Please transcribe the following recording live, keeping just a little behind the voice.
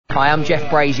Hi, I'm Jeff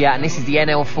Brazier, and this is the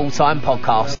NL Full-Time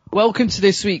Podcast. Welcome to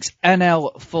this week's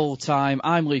NL Full-Time.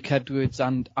 I'm Luke Edwards,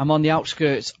 and I'm on the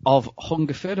outskirts of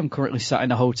Hungerford. I'm currently sat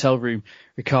in a hotel room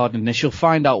recording this. You'll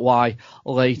find out why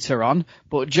later on.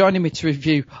 But joining me to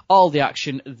review all the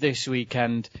action this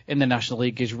weekend in the National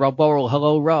League is Rob Worrell.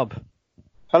 Hello, Rob.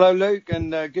 Hello, Luke,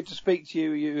 and good to speak to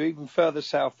you. You're even further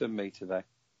south than me today.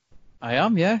 I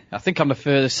am, yeah. I think I'm the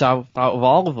furthest south out of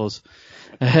all of us,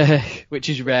 which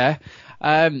is rare.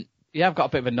 Yeah, I've got a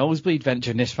bit of a nosebleed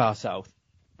venturing this far south.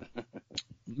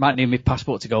 Might need my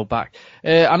passport to go back.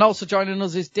 And also joining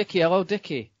us is Dickie. Hello,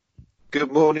 Dickie.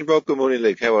 Good morning, Rob. Good morning,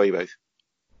 Luke. How are you both?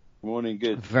 Morning,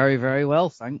 good. Very, very well,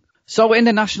 thanks. So in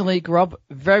the National League, Rob,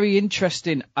 very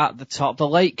interesting at the top. The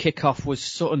late kickoff was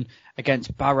Sutton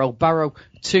against Barrow. Barrow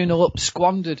 2-0 up,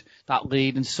 squandered that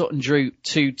lead, and Sutton drew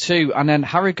 2-2. And then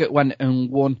Harrogate went and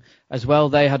won as well.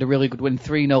 They had a really good win,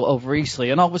 3-0 over Eastleigh.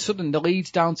 And all of a sudden, the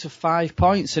lead's down to 5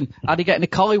 points. And are they getting the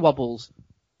collie wobbles?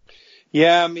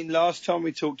 Yeah, I mean, last time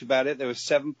we talked about it, there was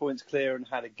 7 points clear and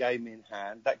had a game in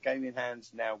hand. That game in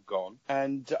hand's now gone.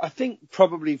 And I think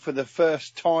probably for the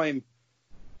first time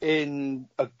in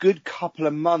a good couple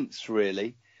of months,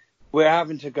 really, we're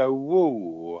having to go,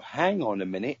 whoa, hang on a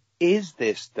minute, is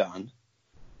this done?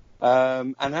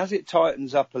 And as it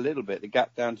tightens up a little bit, the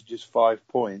gap down to just 5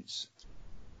 points,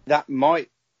 that might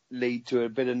lead to a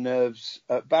bit of nerves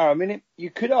at Barrow. I mean,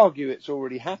 you could argue it's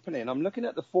already happening. I'm looking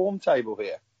at the form table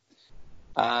here.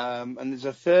 And there's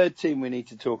a third team we need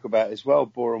to talk about as well,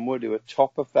 Boreham Wood, who are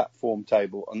top of that form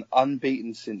table and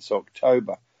unbeaten since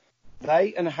October.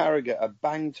 They and Harrogate are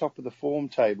bang top of the form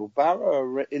table. Barrow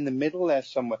are in the middle there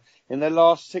somewhere. In their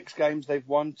last 6 games, they've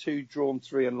won 2, drawn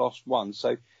 3 and lost 1.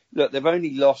 So, look, they've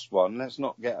only lost 1. Let's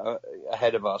not get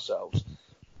ahead of ourselves.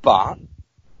 But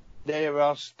there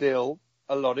are still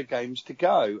a lot of games to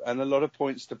go and a lot of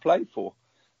points to play for.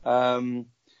 And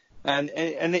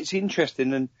it's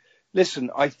interesting. And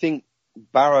listen, I think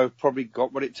Barrow have probably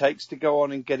got what it takes to go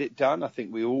on and get it done. I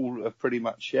think we all have pretty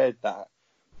much shared that.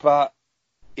 But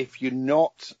if you're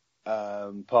not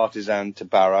partisan to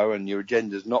Barrow and your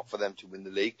agenda's not for them to win the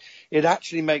league, it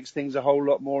actually makes things a whole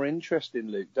lot more interesting,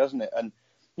 Luke, doesn't it? And,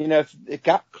 you know, if the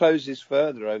gap closes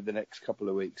further over the next couple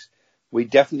of weeks, we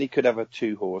definitely could have a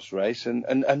 2-horse race and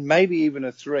maybe even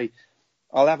a 3.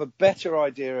 I'll have a better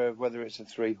idea of whether it's a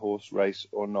 3-horse race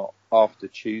or not after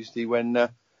Tuesday when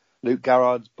Luke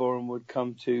Garrard's Boreham Wood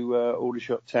come to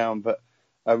Aldershot Town. But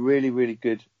a really, really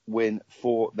good win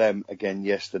for them again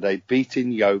yesterday,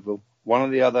 beating Yeovil, one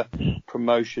of the other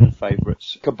promotion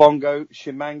favourites. Kabongo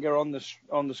Shimanga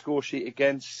on the score sheet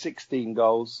again, 16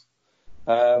 goals.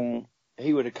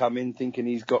 He would have come in thinking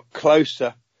he's got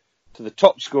closer to the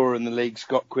top scorer in the league,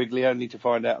 Scott Quigley, only to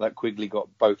find out that Quigley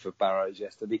got both of Barrow's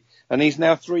yesterday. And he's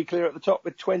now 3 clear at the top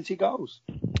with 20 goals.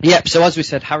 Yep, so as we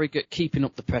said, Harrogate keeping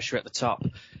up the pressure at the top.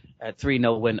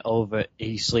 3-0 win over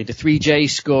Eastleigh. The 3Js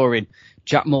scoring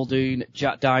Jack Muldoon,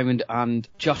 Jack Diamond and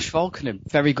Josh Falconer.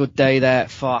 Very good day there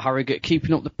for Harrogate,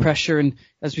 keeping up the pressure and,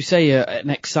 as we say, an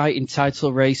exciting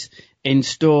title race in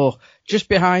store. Just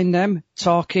behind them,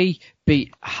 Torquay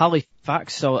beat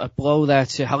Halifax, so a blow there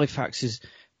to Halifax's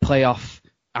playoff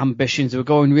ambitions. They were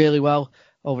going really well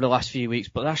over the last few weeks,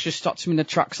 but that's just stopped them in the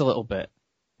tracks a little bit.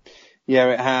 Yeah,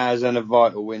 it has, and a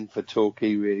vital win for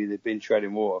Torquay, really. They've been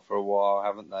treading water for a while,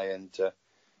 haven't they? And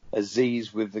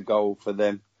Aziz with the goal for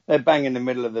them. They're bang in the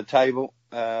middle of the table,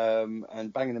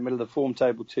 and bang in the middle of the form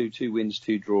table too. 2 wins,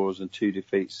 2 draws and 2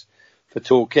 defeats for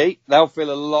Torquay. They'll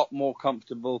feel a lot more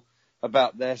comfortable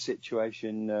about their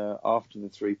situation after the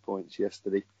 3 points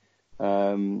yesterday.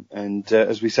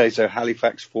 As we say, so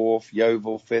Halifax 4th,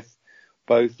 Yeovil 5th,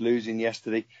 both losing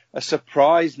yesterday. A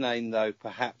surprise name, though,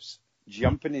 perhaps,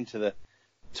 jumping into the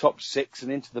top 6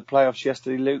 and into the playoffs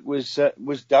yesterday, Luke,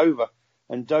 was Dover.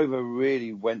 And Dover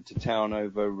really went to town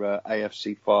over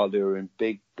AFC Fylde, who are in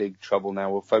big, big trouble now.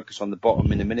 We'll focus on the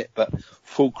bottom in a minute, but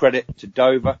full credit to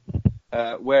Dover,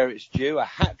 where it's due. A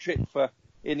hat-trick for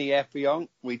Ini Effiong.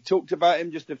 We talked about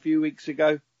him just a few weeks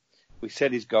ago. We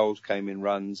said his goals came in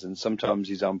runs, and sometimes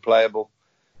he's unplayable.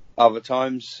 Other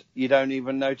times, you don't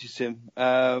even notice him.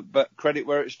 But credit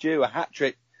where it's due. A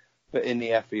hat-trick for Ini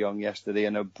Effiong yesterday,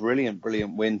 and a brilliant,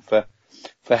 brilliant win for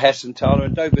Hessenthaler,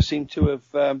 and Dover seem to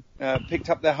have picked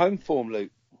up their home form,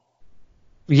 Luke.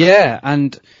 Yeah,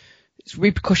 and it's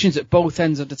repercussions at both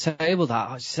ends of the table. That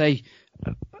I'd say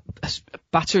a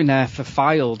battering there for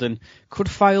Fylde, and could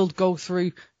Fylde go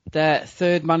through their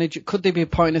third manager? Could they be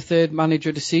appointing a third manager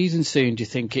of the season soon? Do you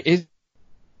think it is?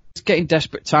 It's getting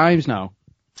desperate times now.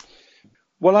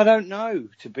 Well, I don't know,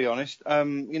 to be honest.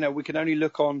 We can only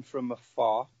look on from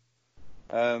afar.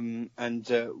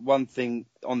 One thing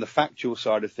on the factual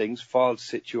side of things, Fylde's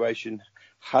situation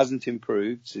hasn't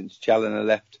improved since Challoner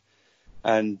left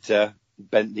and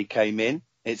Bentley came in.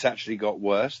 It's actually got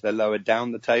worse. They're lower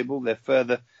down the table. They're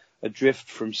further adrift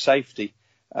from safety.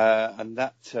 And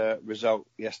that result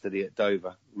yesterday at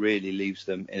Dover really leaves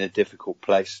them in a difficult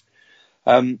place.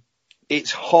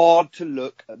 It's hard to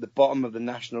look at the bottom of the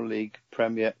National League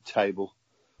Premier table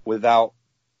without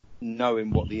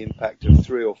knowing what the impact of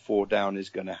 3 or 4 down is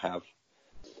going to have.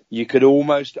 You could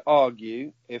almost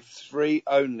argue if 3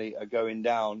 only are going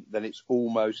down, then it's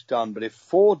almost done. But if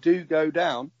 4 do go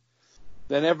down,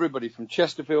 then everybody from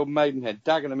Chesterfield, Maidenhead,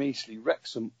 Dagenham, Eastleigh,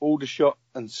 Wrexham, Aldershot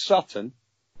and Sutton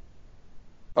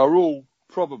are all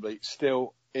probably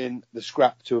still in the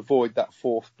scrap to avoid that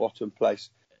 4th bottom place.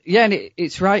 Yeah, and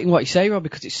it's right in what you say, Rob,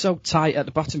 because it's so tight at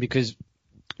the bottom, because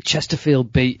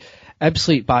Chesterfield beat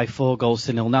Ebbsfleet by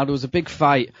 4-0. Now, there was a big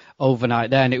fight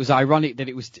overnight there, and it was ironic that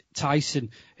it was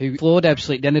Tyson who floored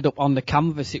Ebbsfleet. They ended up on the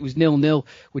canvas. It was 0-0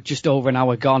 with just over an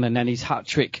hour gone, and then his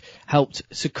hat-trick helped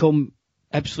succumb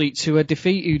Ebbsfleet to a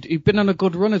defeat. Who'd been on a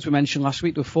good run, as we mentioned last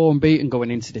week. They were 4 unbeaten going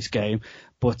into this game.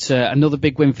 But another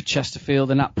big win for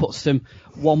Chesterfield, and that puts them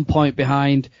 1 point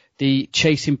behind the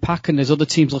chasing pack, and there's other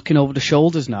teams looking over the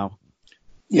shoulders now.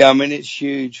 Yeah, I mean, it's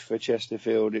huge for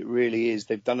Chesterfield. It really is.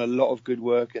 They've done a lot of good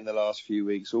work in the last few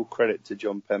weeks. All credit to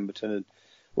John Pemberton, and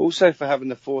also for having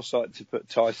the foresight to put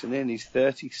Tyson in. He's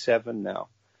 37 now,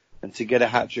 and to get a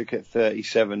hat-trick at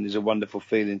 37 is a wonderful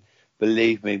feeling,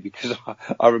 believe me, because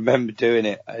I remember doing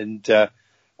it, and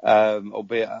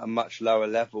albeit at a much lower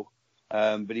level.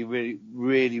 But he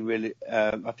really,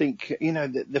 I think,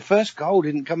 the first goal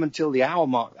didn't come until the hour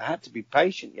mark. I had to be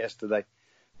patient yesterday.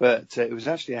 But it was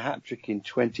actually a hat-trick in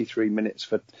 23 minutes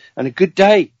and a good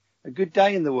day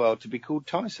in the world to be called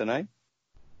Tyson, eh?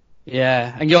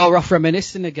 Yeah, and you're off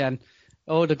reminiscing again.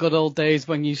 Oh, the good old days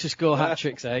when you used to score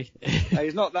hat-tricks, eh? Hey,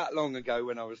 it's not that long ago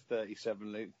when I was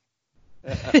 37, Luke.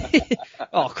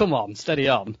 Oh, come on, steady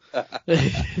on.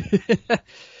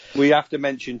 We have to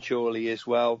mention Chorley as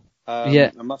well.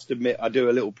 Yeah. I must admit, I do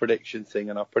a little prediction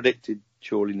thing, and I predicted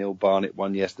Chorley 0, Barnet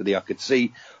 1 yesterday. I could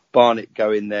see Barnet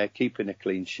go in there, keeping a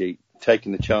clean sheet,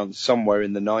 taking the chance somewhere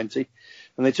in the 90.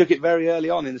 And they took it very early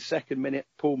on in the 2nd minute.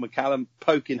 Paul McCallum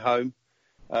poking home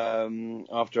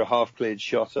after a half-cleared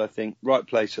shot, I think. Right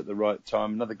place at the right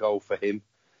time. Another goal for him.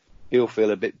 He'll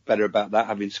feel a bit better about that,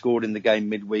 having scored in the game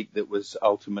midweek that was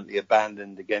ultimately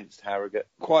abandoned against Harrogate.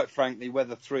 Quite frankly,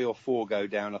 whether 3 or 4 go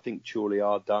down, I think Chorley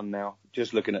are done now.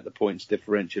 Just looking at the points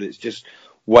differential, it's just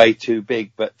way too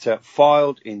big. But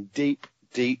Fylde in deep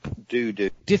doo-doo.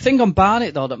 Do you think on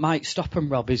Barnet, though, that might stop him,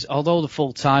 Rob, is although they're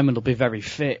full-time and they'll be very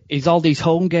fit, is all these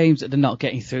home games that they're not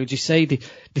getting through? Do you say they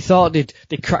thought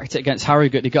they cracked it against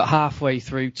Harrogate, they got halfway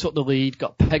through, took the lead,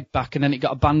 got pegged back, and then it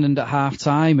got abandoned at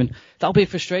half-time, and that'll be a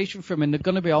frustration for them, and they're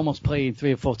going to be almost playing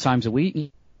 3 or 4 times a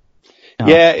week.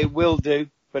 Yeah, it will do,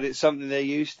 but it's something they're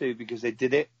used to because they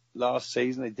did it last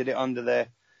season. They did it under their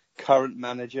current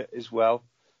manager as well,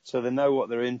 so they know what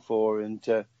they're in for, and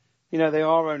they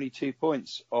are only 2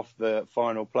 points off the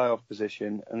final playoff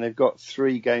position, and they've got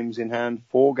 3 games in hand,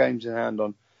 4 games in hand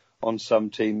on some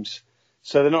teams.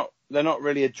 So they're not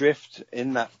really adrift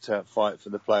in that fight for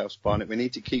the playoff spot. We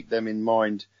need to keep them in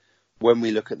mind when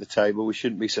we look at the table. We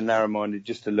shouldn't be so narrow-minded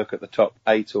just to look at the top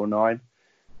 8 or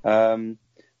 9.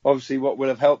 Obviously, what will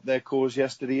have helped their cause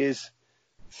yesterday is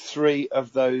 3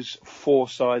 of those 4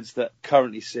 sides that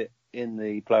currently sit in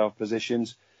the playoff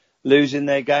positions losing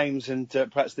their games, and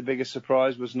perhaps the biggest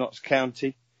surprise was Notts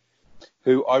County,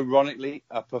 who ironically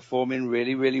are performing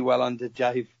really, really well under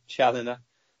Dave Challoner,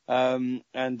 and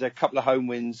a couple of home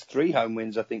wins, 3 home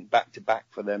wins, I think, back-to-back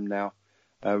for them now.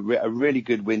 A really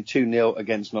good win, 2-0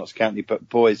 against Notts County. But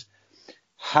boys,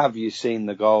 have you seen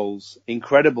the goals?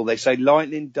 Incredible. They say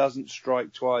lightning doesn't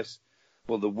strike twice.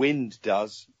 Well, the wind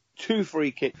does. 2 free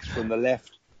kicks from the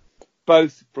left,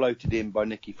 both floated in by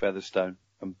Nicky Featherstone,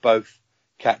 and both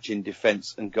catching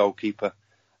defence and goalkeeper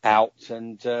out,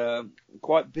 and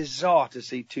quite bizarre to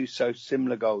see 2 so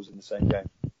similar goals in the same game.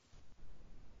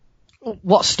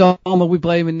 What storm are we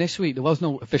blaming this week? There was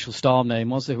no official storm name,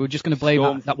 was there? We were just going to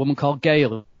blame that woman called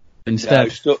Gail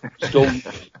instead. No,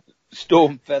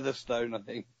 Storm Featherstone, I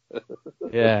think.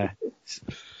 Yeah.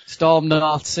 Storm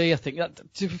North Sea, I think.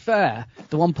 To be fair,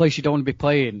 the one place you don't want to be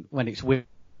playing when it's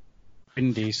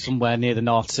windy is somewhere near the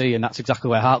North Sea, and that's exactly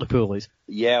where Hartlepool is.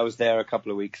 Yeah, I was there a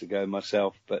couple of weeks ago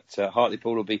myself, but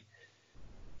Hartlepool will be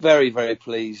very, very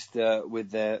pleased with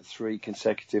their 3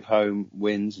 consecutive home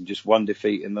wins and just 1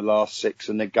 defeat in the last 6,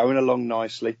 and they're going along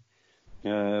nicely.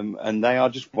 And they are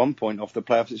just 1 point off the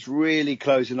playoffs. It's really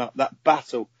closing up. That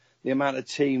battle the amount of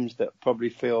teams that probably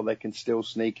feel they can still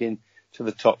sneak in to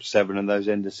the top 7 in those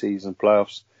end of season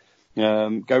playoffs.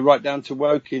 Go right down to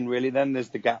Woking, really. Then there's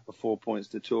the gap of 4 points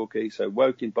to Torquay. So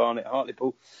Woking, Barnet,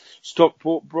 Hartlepool,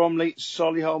 Stockport, Bromley,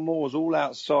 Solihull Moors, all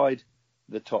outside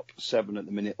the top 7 at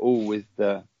the minute, all with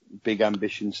big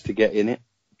ambitions to get in it.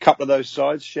 A couple of those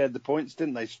sides shared the points,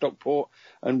 didn't they? Stockport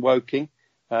and Woking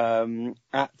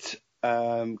at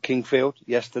Kingfield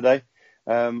yesterday.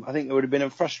 I think it would have been a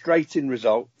frustrating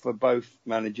result for both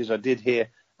managers. I did hear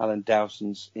Alan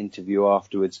Dowson's interview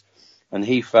afterwards, and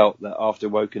he felt that after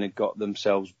Woking had got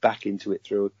themselves back into it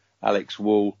through Alex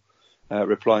Wall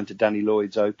replying to Danny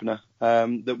Lloyd's opener,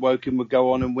 that Woking would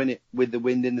go on and win it with the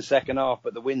wind in the second half,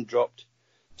 but the wind dropped.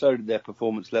 So did their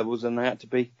performance levels, and they had to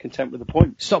be content with the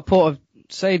point. Stockport have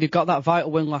said they got that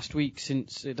vital win last week,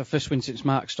 since the first win since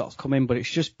Mark Stott's come in, but it's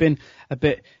just been a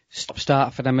bit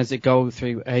stop-start for them as they go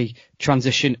through a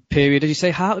transition period. As you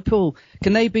say, Hartlepool,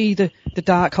 can they be the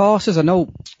dark horses? I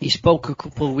know he spoke a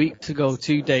couple of weeks ago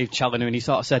to Dave Challoner, and he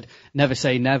sort of said, never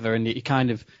say never, and he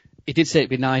did say it'd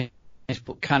be nice,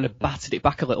 but kind of battered it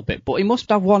back a little bit. But he must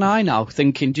have one eye now,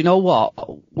 thinking, do you know what?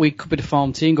 We could be the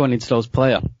form team going into those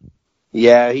playoffs.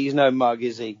 Yeah, he's no mug,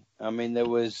 is he? I mean, there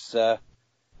was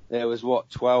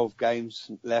 12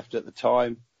 games left at the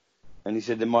time, and he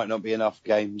said there might not be enough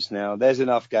games now. There's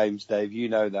enough games, Dave. You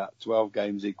know that 12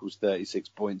 games equals 36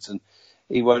 points, and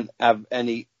he won't have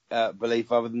any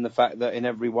belief other than the fact that in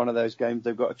every one of those games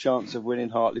they've got a chance of winning.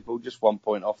 Hartlepool just 1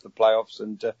 point off the playoffs,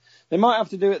 and they might have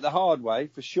to do it the hard way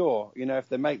for sure. You know, if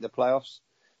they make the playoffs,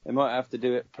 they might have to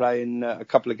do it playing a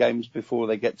couple of games before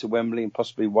they get to Wembley, and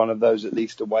possibly one of those at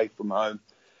least away from home.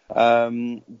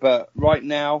 But right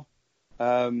now,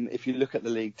 if you look at the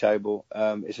league table,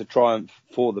 it's a triumph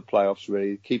for the playoffs,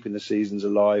 really, keeping the seasons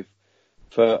alive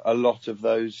for a lot of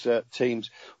those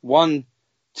teams. One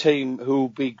team who will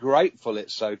be grateful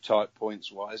it's so tight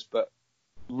points-wise, but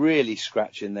really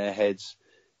scratching their heads,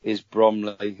 is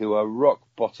Bromley, who are rock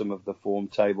bottom of the form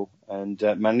table and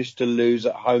managed to lose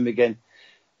at home again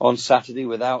on Saturday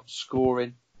without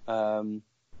scoring. 5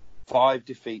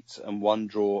 defeats and 1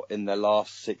 draw in their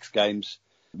last 6 games.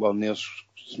 Well, Neil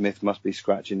Smith must be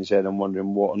scratching his head and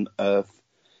wondering what on earth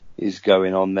is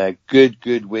going on there.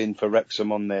 Good win for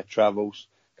Wrexham on their travels.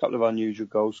 A couple of unusual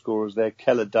goal scorers there.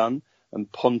 Keller Dunn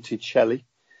and Ponticelli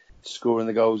scoring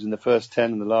the goals in the first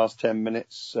 10 and the last 10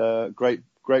 minutes. Great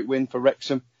win for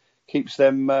Wrexham. Keeps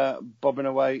them bobbing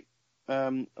away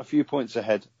a few points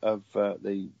ahead of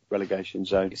the relegation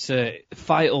zone. It's a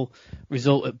vital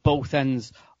result at both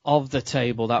ends of the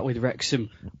table, that with Wrexham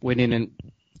winning.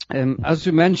 And as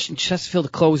we mentioned, Chesterfield are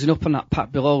closing up on that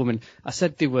pack below them, and I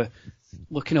said they were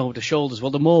looking over the shoulders.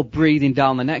 Well, they're more breathing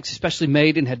down the necks, especially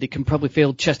Maidenhead. They can probably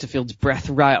feel Chesterfield's breath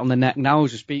right on the neck now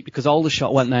as we speak, because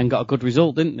Aldershot went there and got a good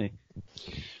result, didn't they?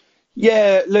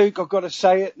 Yeah, Luke, I've got to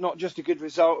say it. Not just a good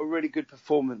result, a really good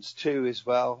performance too as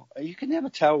well. You can never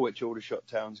tell which Aldershot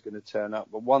town's going to turn up.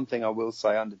 But one thing I will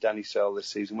say under Danny Searle this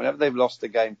season, whenever they've lost a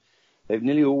game, they've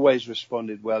nearly always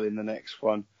responded well in the next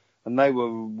one. And they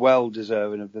were well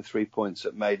deserving of the 3 points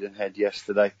at Maidenhead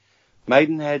yesterday.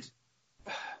 Maidenhead,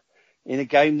 in a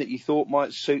game that you thought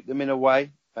might suit them in a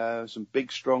way, some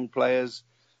big, strong players,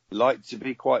 like to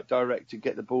be quite direct to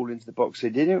get the ball into the box. They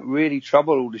didn't really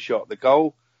trouble Aldershot. The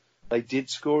goal they did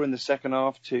score in the second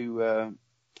half to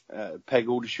peg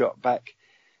Aldershot back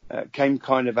came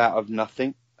kind of out of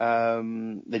nothing.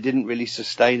 They didn't really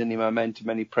sustain any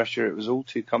momentum, any pressure. It was all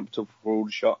too comfortable for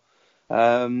Aldershot.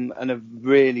 And a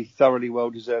really thoroughly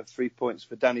well-deserved 3 points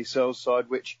for Danny Searle's side,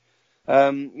 which,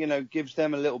 gives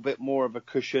them a little bit more of a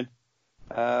cushion.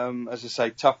 As I say,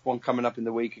 tough one coming up in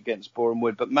the week against Boreham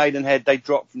Wood. But Maidenhead, they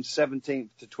dropped from 17th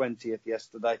to 20th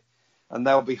yesterday. And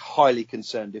they'll be highly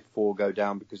concerned if 4 go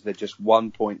down, because they're just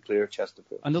 1 point clear of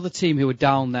Chesterfield. Another team who were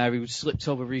down there, who slipped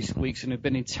over recent weeks and have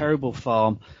been in terrible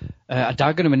form, are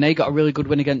Dagenham, and they got a really good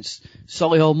win against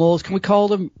Solihull Moors. Can we call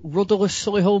them rudderless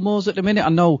Solihull Moors at the minute? I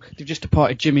know they've just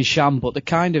departed Jimmy Sham, but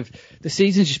the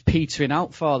season's just petering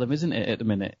out for them, isn't it, at the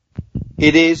minute?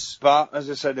 It is, but as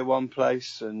I said, they're one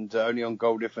place and only on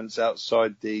goal difference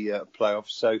outside the playoffs.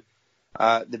 So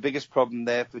the biggest problem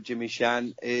there for Jimmy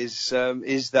Shan is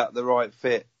that the right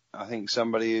fit? I think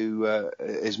somebody who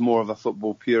is more of a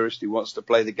football purist, who wants to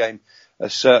play the game a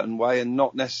certain way and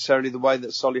not necessarily the way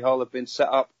that Solihull have been set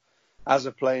up as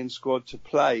a playing squad to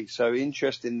play. So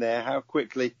interesting there. How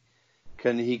quickly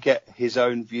can he get his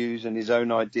own views and his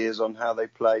own ideas on how they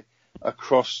play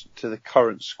across to the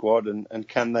current squad, and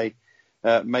can they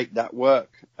make that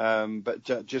work?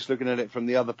 But just looking at it from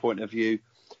the other point of view,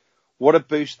 what a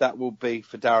boost that will be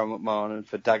for Darryl McMahon and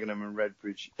for Dagenham and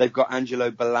Redbridge. They've got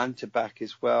Angelo Balanta back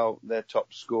as well, their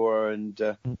top scorer, and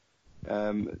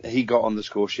He got on the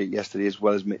score sheet yesterday as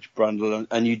well as Mitch Brundle.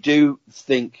 And you do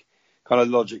think, kind of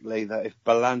logically, that if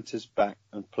Ballantyre's back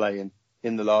and playing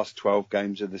in the last 12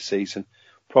 games of the season,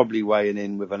 probably weighing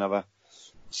in with another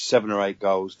 7 or 8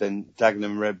 goals, then Dagenham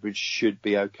and Redbridge should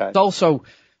be okay. It's also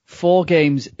 4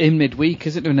 games in midweek,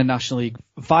 isn't there, in the National League?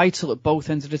 Vital at both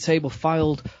ends of the table.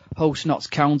 Fylde host Notts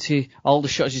County.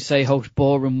 Aldershot, as you say, host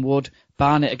Boreham Wood.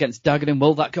 Barnet against Dagenham.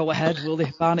 Will that go ahead? Will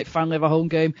Barnet finally have a home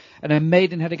game? And then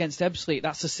Maidenhead against Ebbsfleet.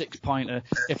 That's a 6-pointer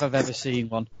if I've ever seen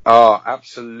one. Oh,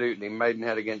 absolutely.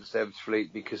 Maidenhead against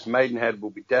Ebbsfleet, because Maidenhead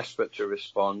will be desperate to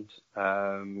respond,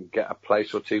 get a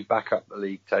place or two back up the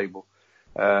league table.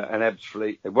 And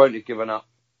Ebbsfleet, they won't have given up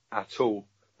at all,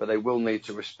 but they will need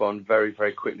to respond very,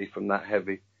 very quickly from that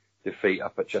heavy defeat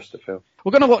up at Chesterfield.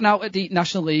 We're going to look now at the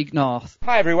National League North.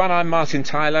 Hi everyone, I'm Martin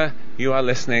Tyler. You are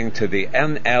listening to the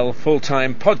NL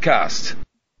Full-Time Podcast.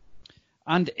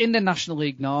 And in the National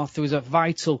League North, there was a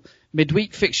vital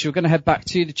midweek fixture. We're going to head back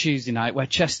to the Tuesday night where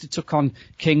Chester took on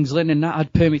Kings Lynn, and that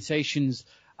had permutations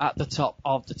at the top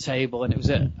of the table. And it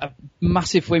was a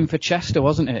massive win for Chester,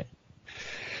 wasn't it?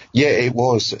 Yeah, it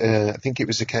was. I think it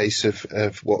was a case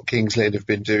of what Kings Lynn have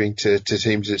been doing to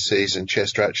teams this season.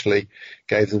 Chester actually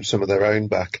gave them some of their own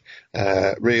back.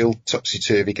 Real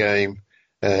topsy-turvy game.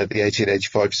 The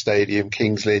 1885 Stadium,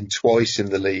 Kings Lynn twice in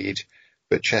the lead,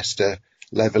 but Chester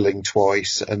levelling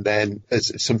twice. And then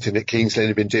as something that Kings Lynn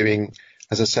have been doing,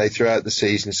 as I say, throughout the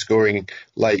season, scoring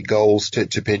late goals to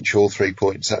pinch all 3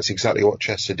 points. That's exactly what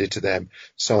Chester did to them.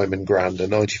 Simon Grand, a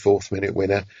 94th minute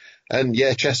winner. And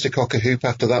yeah, Chester cock a hoop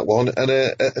after that one, and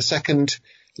a second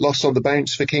loss on the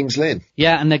bounce for Kings Lynn.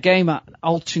 Yeah, and the game at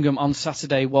Altrincham on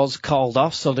Saturday was called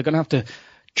off, so they're going to have to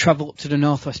travel up to the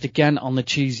northwest again on the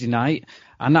Tuesday night.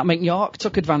 And that meant York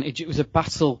took advantage. It was a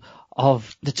battle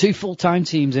of the 2 full-time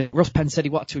teams. Russ Penn said he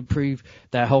wanted to improve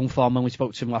their home form when we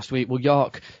spoke to him last week. Well,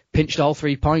 York pinched all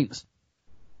 3 points.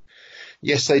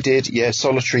 Yes, they did. Yeah,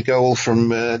 solitary goal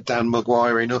from Dan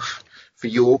Maguire, enough for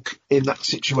York in that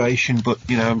situation, but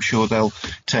I'm sure they'll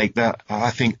take that. I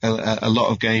think a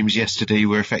lot of games yesterday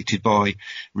were affected by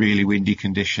really windy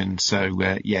conditions, so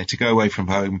to go away from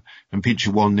home and pinch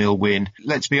a 1-0 win.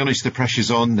 Let's be honest, the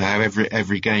pressure's on now.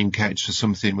 Every game counts for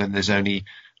something when there's only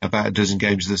about a dozen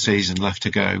games of the season left to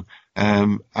go.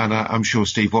 And I'm sure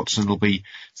Steve Watson will be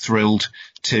thrilled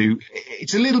to.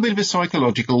 It's a little bit of a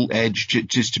psychological edge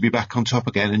just to be back on top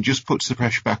again, and just puts the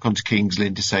pressure back onto Kings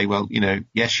Lynn to say, well,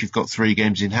 yes, you've got 3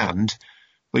 games in hand,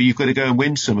 but you've got to go and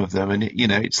win some of them. And,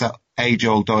 it's that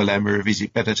age-old dilemma of, is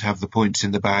it better to have the points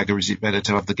in the bag, or is it better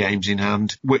to have the games in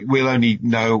hand? We'll only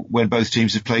know when both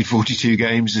teams have played 42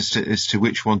 games as to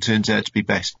which one turns out to be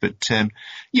best. But,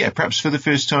 perhaps for the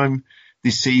first time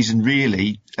this season,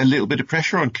 really, a little bit of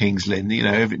pressure on Kings Lynn.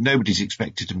 Nobody's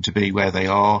expected them to be where they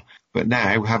are, but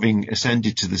now, having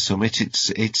ascended to the summit,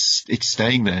 it's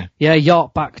staying there. Yeah,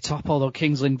 York back top, although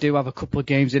Kings Lynn do have a couple of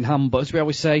games in hand, but as we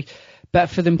always say,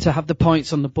 better for them to have the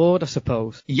points on the board, I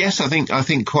suppose. Yes, I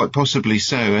think quite possibly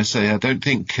so. I don't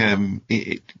think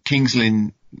Kings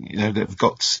Lynn, they've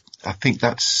got, I think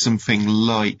that's something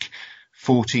like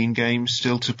 14 games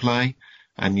still to play.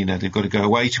 And, they've got to go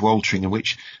away to Altrincham,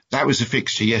 which that was a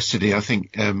fixture yesterday, I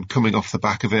think, coming off the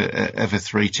back of a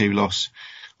 3-2 loss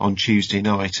on Tuesday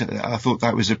night. I thought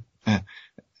that was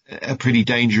a pretty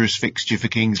dangerous fixture for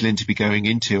Kings Lynn to be going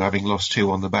into, having lost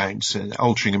 2 on the bounce.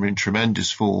 Altrincham are in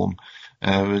tremendous form,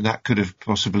 and that could have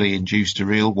possibly induced a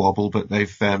real wobble, but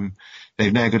they've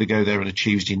now got to go there on a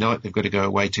Tuesday night. They've got to go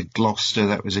away to Gloucester.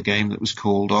 That was a game that was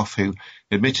called off, who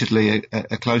admittedly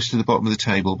are close to the bottom of the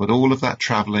table, but all of that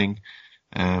travelling,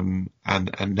 and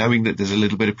knowing that there's a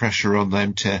little bit of pressure on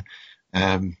them to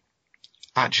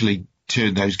actually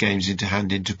turn those games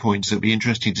into points. It'll be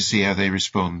interesting to see how they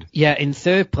respond. Yeah, in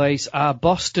third place are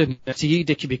Boston. To you,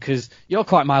 Dickie, because you're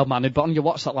quite mild-mannered, but on your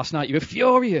WhatsApp last night, you were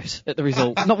furious at the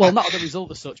result. Not at the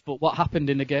result as such, but what happened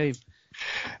in the game.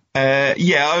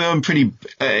 I'm pretty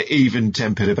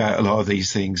even-tempered about a lot of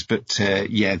these things, but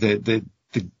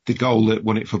the goal that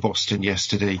won it for Boston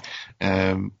yesterday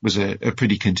was a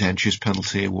pretty contentious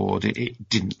penalty award. It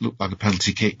didn't look like a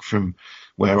penalty kick from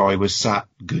where I was sat,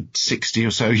 good 60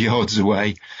 or so yards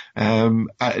away.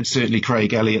 Certainly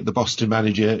Craig Elliott, the Boston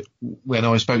manager, when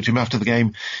I spoke to him after the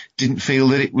game, didn't feel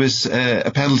that it was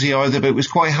a penalty either, but was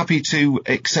quite happy to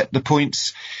accept the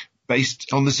points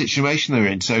based on the situation they're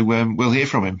in. So we'll hear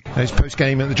from him. It's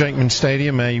post-game at the Drakeman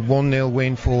Stadium, a 1-0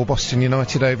 win for Boston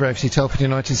United over FC Telford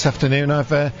United this afternoon.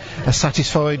 I've a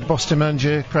satisfied Boston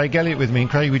manager, Craig Elliott, with me. And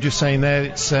Craig, we were just saying there,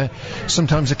 it's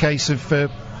sometimes a case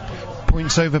of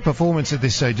points over performance at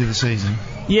this stage of the season?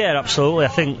 Yeah, absolutely. I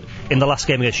think in the last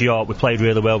game against York we played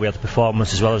really well. We had the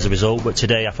performance as well as the result, but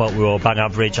today I thought we were bang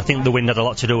average. I think the wind had a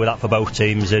lot to do with that for both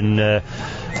teams, and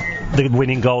the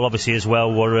winning goal obviously as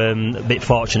well were a bit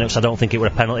fortunate, because I don't think it were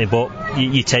a penalty, but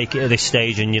you take it at this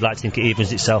stage and you'd like to think it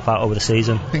evens itself out over the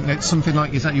season. I think that's something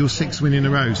like, is that your 6th win in a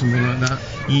row, something like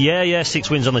that? Yeah, 6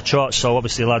 wins on the trot, so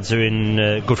obviously the lads are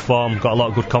in good form, got a lot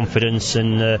of good confidence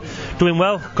and doing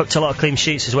well. Got a lot of clean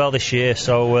sheets as well this year,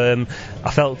 so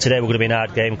I felt today we're going to be an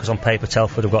hard game, because on paper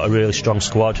Telford have got a really strong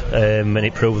squad, and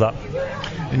it proved that.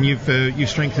 And you've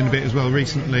strengthened a bit as well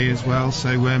recently as well,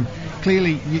 so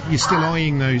clearly you're still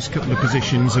eyeing those couple of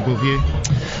positions above you.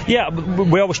 Yeah,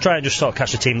 we always try and just sort of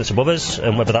catch the team that's above us,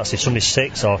 and whether that's if somebody's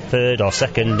 6th or 3rd or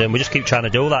 2nd, and we just keep trying to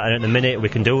do that, and at the minute we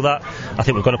can do that. I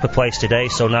think we've got up a place today,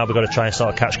 so now we've got to try and sort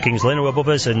of catch Kings Lynn who are above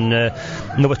us, and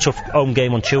another tough home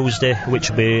game on Tuesday, which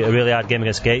will be a really hard game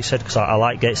against Gateshead, because I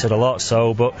like Gateshead a lot,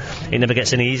 but it never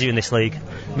gets any easier in this league.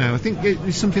 No, I think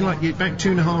it's something like about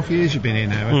 2.5 years you've been here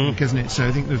now, I think, isn't it? So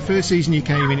I think the first season you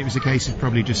came in, it was a case of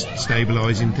probably just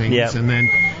stabilising things, and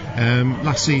then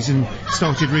last season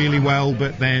started really well,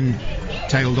 but then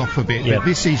tailed off a bit. But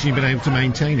this season you've been able to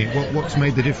maintain it. What's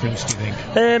made the difference, do you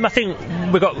think? I think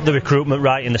we got the recruitment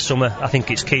right in the summer. I think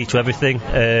it's key to everything.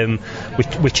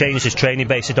 We changed his training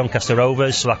base to Doncaster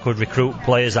Rovers, so I could recruit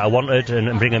players that I wanted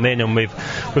and bring them in, and we've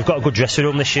got a good dressing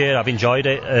room this year. I've enjoyed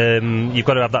it. You've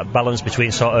got to have that balance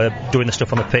between sort of doing the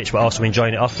stuff on the pitch but also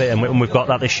enjoying it off it, and we've got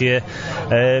that this year.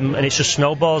 And it's just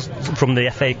snowballs from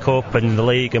the FA Cup and the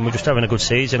league, and we're just having a good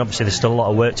season. Obviously there's still a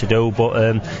lot of work to do, but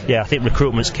I think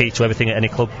recruitment's key to everything at any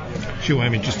club. Sure, I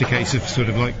mean just a case of sort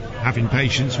of like having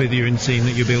patience with you and seeing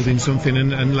that you're building something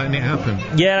and letting it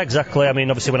happen. Yeah, exactly. I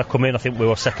mean obviously when I come in I think we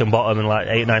were second bottom and like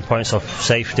 8-9 points off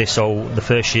safety, so the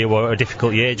first year were a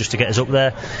difficult year just to get us up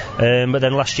there, but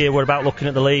then last year we're about looking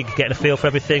at the league, getting a feel for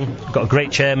everything. Got a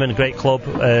great chairman, a great club,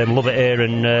 love it here,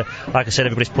 and like I said,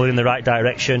 everybody's pulling in the right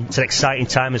direction. It's an exciting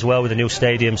time as well with the new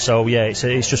stadium, so yeah,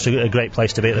 it's just a great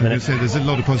place to be at the minute. So there's a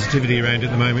lot of positivity around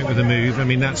at the moment with the move. I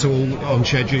mean that's all on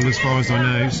schedule as far as I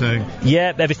know, so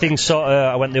yeah, everything's sort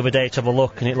of, I went the other day to have a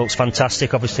look and it looks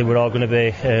fantastic. Obviously we're all going to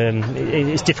be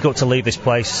it's difficult to leave this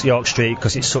place, York Street,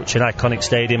 because it's such an iconic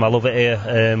stadium. I love it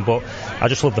here, but I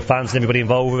just love the fans and everybody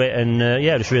involved with it, and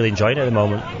just really enjoying it at the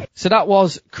moment. So that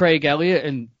was Craig Elliott,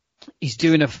 and he's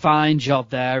doing a fine job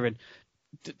there, and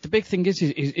the big thing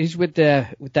is with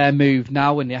their move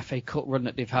now and the FA Cup run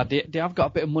that they've had, they have got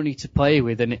a bit of money to play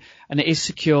with, and it is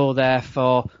secure there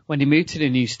for when they move to the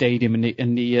new stadium,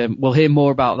 and we'll hear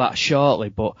more about that shortly,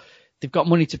 but they've got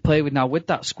money to play with now with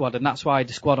that squad, and that's why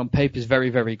the squad on paper is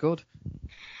very, very good.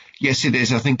 Yes, it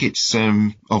is. I think it's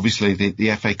obviously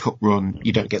the FA Cup run.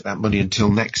 You don't get that money until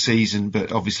next season,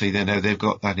 but obviously they know they've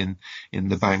got that in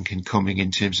the bank and coming in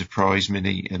terms of prize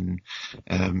money and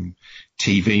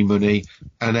TV money.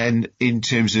 And then in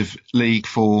terms of league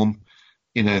form,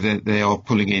 you know, they are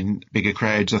pulling in bigger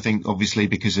crowds, I think, obviously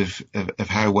because of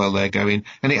how well they're going,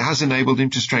 and it has enabled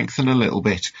him to strengthen a little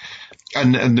bit.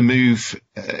 And the move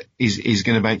is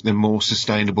going to make them more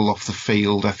sustainable off the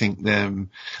field. I think I'm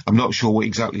not sure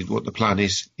exactly what the plan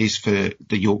is for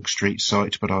the York Street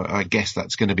site, but I guess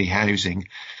that's going to be housing.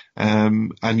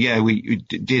 We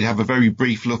did have a very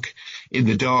brief look in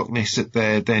the darkness at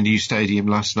their new stadium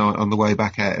last night on the way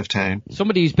back out of town.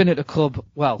 Somebody who's been at the club,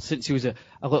 well, since he was a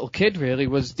little kid really,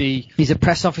 he's a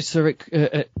press officer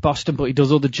at Boston, but he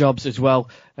does other jobs as well.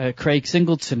 Craig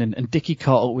Singleton, and Dickie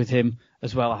caught up with him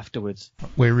as well afterwards.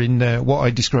 We're in what I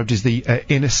described as the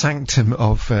inner sanctum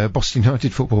of Boston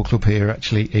United Football Club here,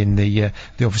 actually, in the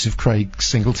office of Craig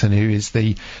Singleton, who is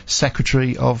the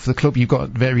secretary of the club. You've got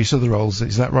various other roles,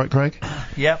 is that right, Craig?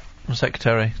 Yep, I'm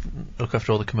secretary, look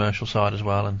after all the commercial side as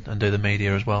well, and do the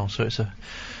media as well. So it's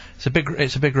a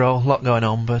big role, a lot going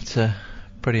on, but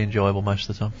pretty enjoyable most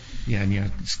of the time. Yeah,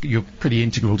 and you're pretty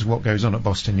integral to what goes on at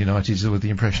Boston United, is the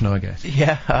impression I get.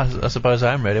 Yeah, I suppose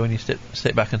I am really when you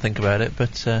sit back and think about it,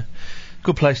 but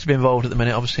good place to be involved at the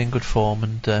minute, obviously in good form,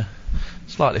 and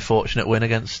slightly fortunate win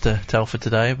against Telford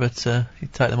today, but you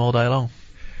take them all day long.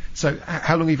 So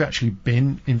how long have you actually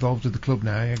been involved with the club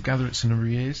now? I gather it's a number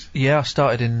of years. Yeah, I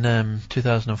started in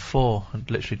 2004,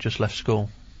 and literally just left school,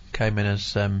 came in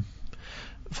as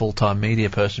full-time media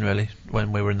person really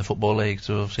when we were in the Football League,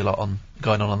 so obviously a lot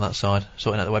going on that side,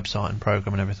 sorting out the website and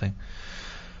programme and everything.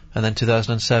 And then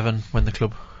 2007, when the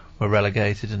club were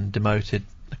relegated and demoted,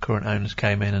 the current owners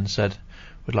came in and said,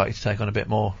 we'd like you to take on a bit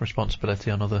more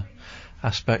responsibility on other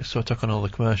aspects, so I took on all the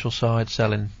commercial side,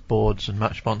 selling boards and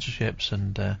match sponsorships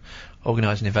and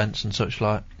organising events and such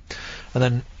like. And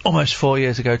then almost 4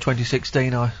 years ago,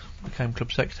 2016, I became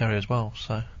club secretary as well,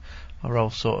 so role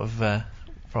sort of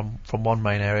from one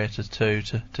main area to 2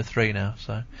 to 3 now.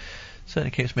 So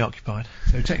certainly keeps me occupied.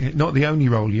 So technically not the only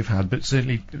role you've had, but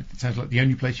certainly it sounds like the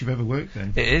only place you've ever worked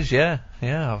then. It is, yeah.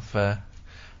 I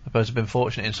suppose I've been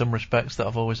fortunate in some respects that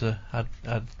I've always had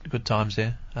good times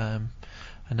here. And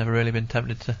never really been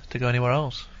tempted to go anywhere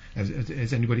else.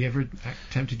 Has anybody ever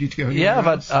tempted you to go anywhere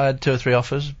else? I had 2 or 3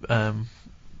 offers.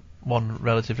 One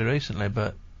relatively recently,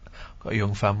 but I've got a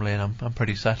young family and I'm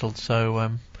pretty settled.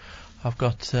 So I've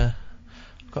got a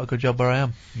good job where I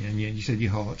am. Yeah, and you said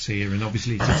your heart's here, and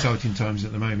obviously it's exciting times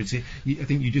at the moment. I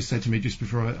think you just said to me just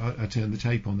before I turned the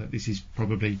tape on that this is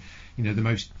probably,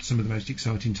 some of the most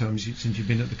exciting times since you've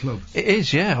been at the club. It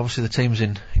is, yeah. Obviously the team's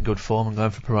in good form and going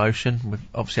for promotion. We've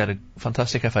obviously had a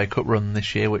fantastic FA Cup run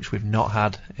this year, which we've not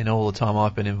had in all the time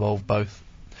I've been involved, both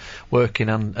working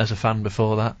and as a fan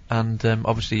before that. And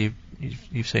obviously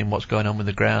you've seen what's going on with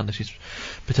the ground. This is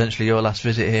potentially your last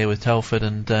visit here with Telford,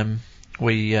 and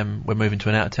we're moving to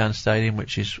an out-of-town stadium,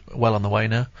 which is well on the way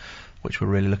now, which we're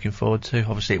really looking forward to.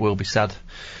 Obviously, it will be sad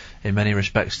in many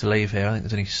respects to leave here. I think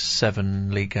there's only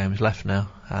 7 league games left now,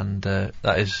 and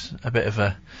that is a bit of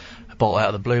a bolt out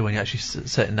of the blue when you actually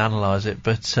sit and analyse it.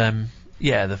 But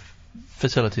the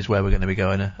facilities where we're going to be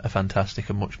going are fantastic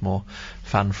and much more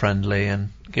fan-friendly and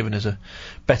giving us a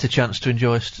better chance to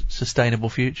enjoy a sustainable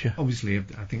future. Obviously,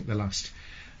 I think the last...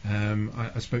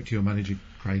 I spoke to your manager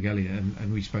Craig Elliott,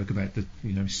 and we spoke about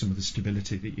some of the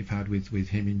stability that you've had with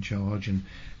him in charge, and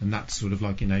that's sort of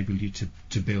like enabled you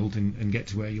to build and get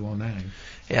to where you are now.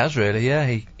 It has really, yeah.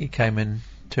 He came in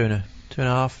two and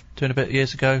a bit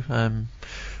years ago.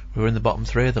 We were in the bottom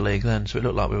 3 of the league then, so it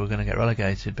looked like we were going to get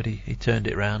relegated, but he turned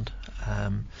it round.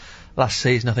 Last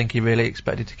season I think he really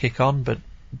expected to kick on, but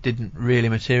didn't really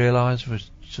materialise. Was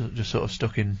just sort of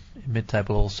stuck in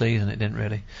mid-table all season. It didn't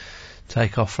really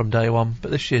take off from day one,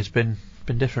 but this year's been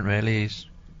different really. He's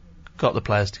got the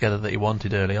players together that he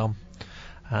wanted early on,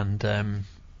 and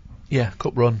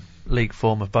cup run, league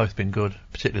form have both been good,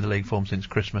 particularly the league form since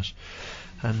Christmas,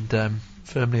 and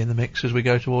firmly in the mix as we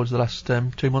go towards the last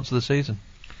 2 months of the season.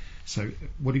 So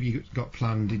what have you got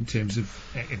planned in terms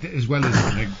of, as well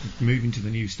as moving to the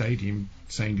new stadium,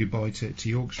 saying goodbye to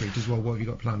York Street as well? What have you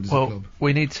got planned as a club?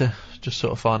 We need to just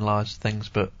sort of finalise things,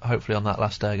 but hopefully on that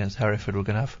last day against Hereford we're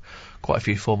going to have quite a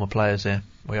few former players here.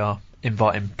 We are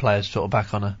inviting players sort of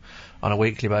back on a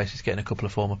weekly basis, getting a couple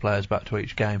of former players back to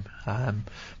each game,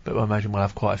 but I imagine we'll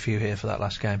have quite a few here for that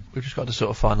last game. We've just got to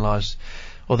sort of finalise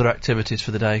other activities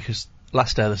for the day, because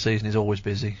last day of the season is always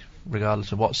busy,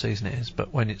 regardless of what season it is,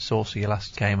 but when it's also your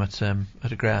last game at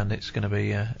a ground, it's going to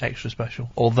be extra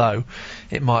special. Although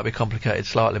it might be complicated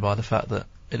slightly by the fact that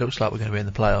it looks like we're going to be in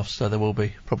the playoffs, so there will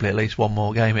be probably at least one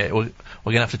more game. We're going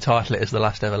to have to title it as the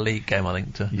last ever league game, I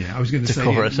think, I was going to say,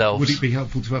 cover ourselves. Would it be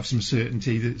helpful to have some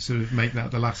certainty that sort of make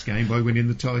that the last game by winning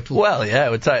the title? Well,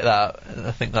 yeah, we'd take that.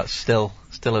 I think that's still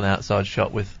an outside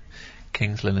shot with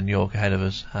Kings Lynn and York ahead of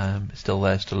us. It's still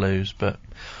theirs to lose, but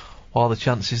while the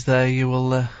chance is there, you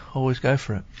will always go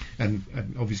for it. And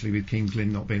obviously with Kings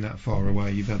Lynn not being that far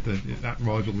away, you've had that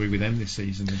rivalry with them this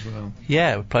season as well.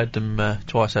 Yeah, we played them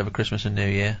twice over Christmas and New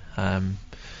Year.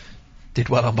 Did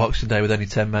well on Boxing Day with only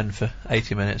 10 men for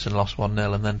 80 minutes and lost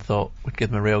 1-0, and then thought we'd give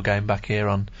them a real game back here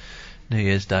on New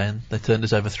Year's Day, and they turned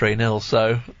us over 3-0.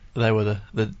 So they were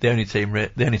the only team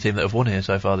that have won here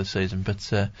so far this season. But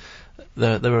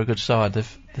they were a good side.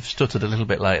 They've stuttered a little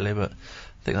bit lately, but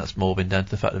I think that's more been down to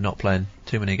the fact of not playing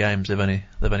too many games. They've only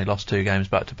lost 2 games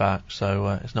back to back,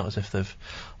 so it's not as if they've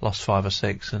lost 5 or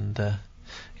 6, and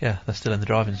they're still in the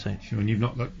driving seat. Sure, and you've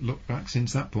not looked back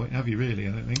since that point, have you really?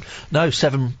 I don't think. No,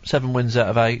 7 wins out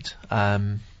of 8.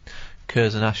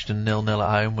 Curzon and Ashton 0-0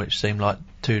 at home, which seemed like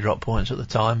 2 drop points at the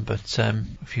time, but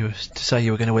if you were to say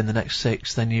you were going to win the next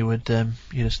 6, then you'd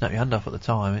have snapped your hand off at the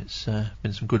time. It's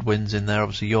been some good wins in there.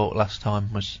 Obviously York last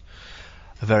time was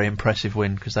a very impressive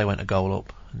win because they went a goal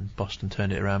up and Boston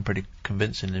turned it around pretty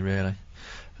convincingly, really.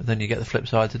 But then you get the flip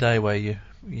side today where you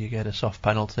get a soft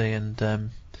penalty and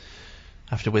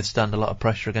have to withstand a lot of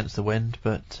pressure against the wind,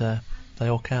 but they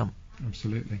all count.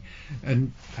 Absolutely.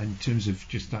 And in terms of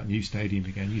just that new stadium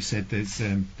again, you said there's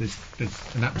an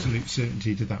absolute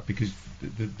certainty to that because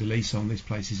the lease on this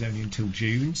place is only until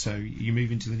June, so you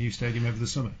move into the new stadium over the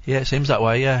summer. Yeah, it seems that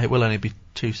way. Yeah, it will only be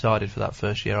 2-sided for that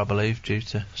first year, I believe, due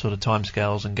to sort of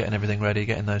timescales and getting everything ready,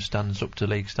 getting those stands up to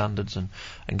league standards and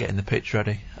getting the pitch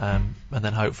ready. And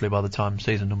then hopefully by the time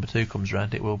season number 2 comes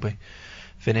around, it will be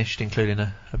finished, including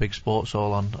a big sports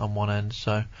hall on one end.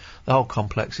 So the whole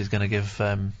complex is going to give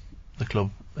the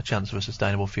club a chance of a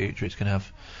sustainable future. It's going to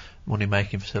have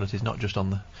money-making facilities, not just on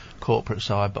the corporate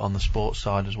side but on the sports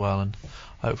side as well, and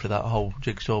hopefully that whole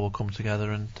jigsaw will come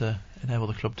together and enable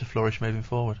the club to flourish moving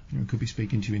forward. We could be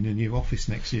speaking to you in a new office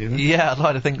next year then. Yeah, I'd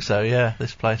like to think so, yeah.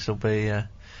 This place will be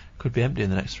could be empty in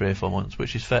the next 3 or 4 months,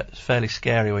 which is fairly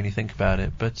scary when you think about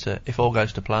it, but if all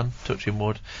goes to plan, touching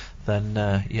wood, then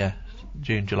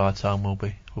June, July time we'll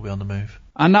be on the move.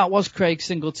 And that was Craig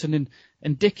Singleton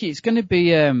and Dickie. It's going to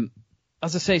be, as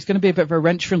I say, it's going to be a bit of a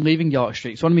wrench from leaving York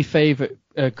Street. It's one of my favourite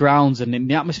grounds, and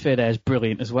the atmosphere there is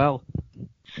brilliant as well.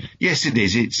 Yes, it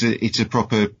is. It's a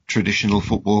proper traditional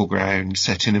football ground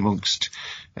set in amongst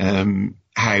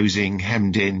housing,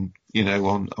 hemmed in,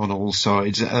 on all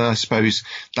sides. And I suppose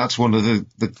that's one of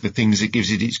the things that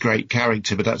gives it its great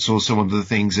character, but that's also one of the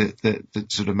things that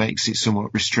sort of makes it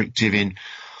somewhat restrictive in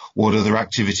what other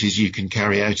activities you can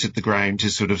carry out at the ground to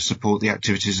sort of support the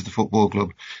activities of the football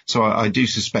club. So I do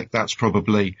suspect that's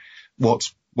probably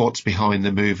what's behind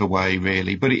the move away,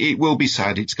 really. But it will be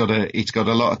sad. It's got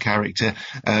a lot of character.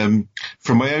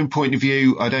 From my own point of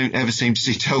view, I don't ever seem to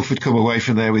see Telford come away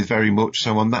from there with very much.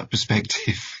 So on that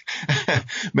perspective,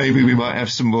 maybe we might have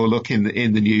some more luck in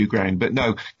the new ground. But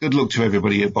no, good luck to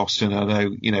everybody at Boston. I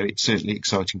know, it's certainly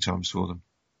exciting times for them.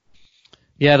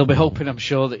 Yeah, they'll be hoping, I'm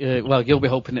sure, that, you'll be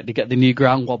hoping that they get the new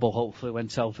ground wobble, hopefully, when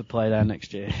Telford play there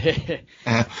next year.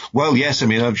 Well, yes, I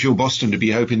mean, I'm sure Boston would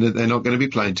be hoping that they're not going to be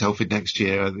playing Telford next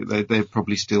year. They're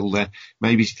probably still there,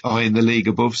 maybe eyeing the league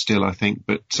above still, I think.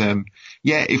 But,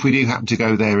 if we do happen to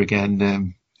go there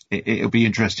again, it'll be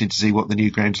interesting to see what the new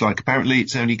ground's like. Apparently,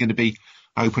 it's only going to be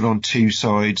open on 2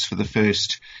 sides for the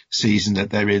first season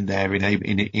that they're in there.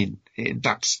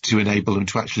 That's to enable them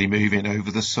to actually move in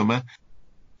over the summer.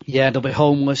 Yeah, they'll be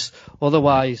homeless.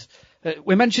 Otherwise,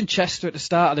 we mentioned Chester at the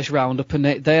start of this roundup, and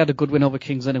they had a good win over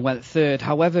Kingsland and went third.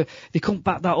 However, they couldn't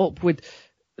back that up with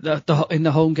in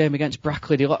the home game against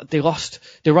Brackley. They lost.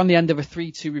 They were on the end of a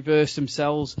 3-2 reverse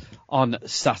themselves on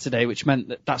Saturday, which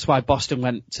meant that's why Boston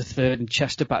went to third and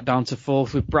Chester back down to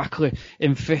fourth, with Brackley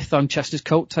in fifth on Chester's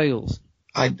coattails.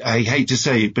 I hate to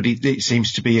say it, but it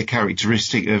seems to be a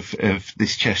characteristic of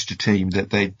this Chester team that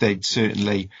they'd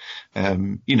certainly,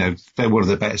 they're one of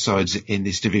the better sides in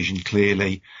this division,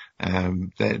 clearly.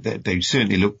 They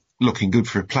certainly looking good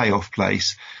for a playoff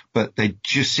place, but they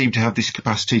just seem to have this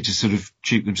capacity to sort of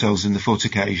shoot themselves in the foot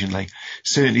occasionally.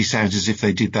 Certainly sounds as if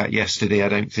they did that yesterday. I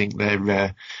don't think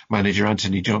their manager,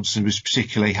 Anthony Johnson, was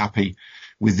particularly happy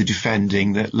with the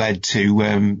defending that led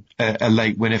to a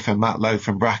late winner for Matt Lowe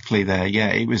from Brackley there. Yeah,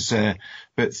 it was,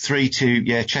 but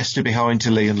 3-2, Chester behind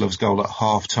to Leon Love's goal at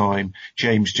half-time.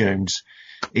 James Jones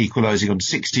equalising on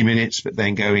 60 minutes, but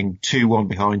then going 2-1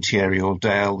 behind Thierry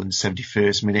Ordale in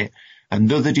 71st minute.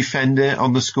 Another defender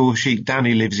on the score sheet,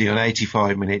 Danny Livesey, on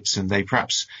 85 minutes, and they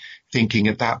perhaps thinking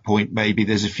at that point maybe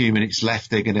there's a few minutes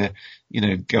left, they're going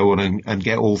to, go on and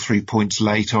get all 3 points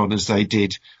late on as they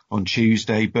did on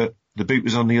Tuesday, but the boot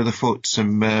was on the other foot.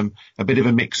 A bit of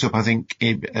a mix-up, I think,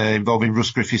 involving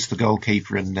Russ Griffiths, the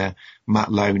goalkeeper, and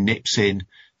Matt Lowe nips in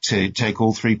to take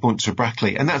all 3 points for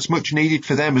Brackley. And that's much needed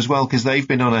for them as well, because they've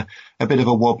been on a bit of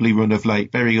a wobbly run of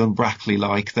late, very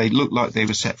un-Brackley-like. They looked like they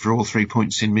were set for all 3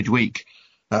 points in midweek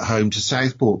at home to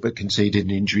Southport, but conceded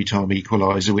an injury time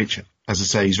equaliser, which, as I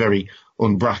say, is very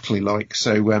un-Brackley-like.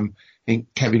 So I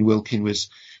think Kevin Wilkin was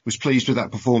pleased with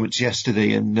that performance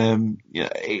yesterday, and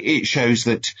it shows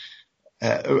that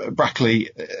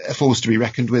Brackley are forced to be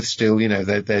reckoned with still.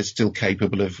 They're still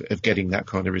capable of getting that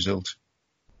kind of result.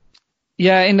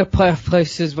 Yeah, in the playoff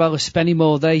place as well as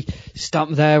Spennymoor, they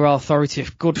stamped their authority. A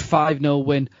good 5-0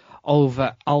 win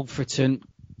over Alfreton.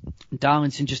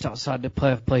 Darlington just outside the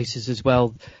playoff places as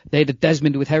well. They had a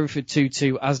Desmond with Hereford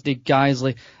 2-2, as did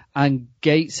Guiseley and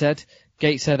Gateshead.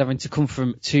 Gateshead having to come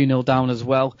from 2-0 down as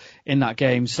well in that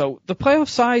game. So the playoff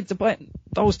side,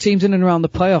 those teams in and around the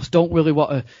playoffs don't really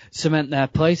want to cement their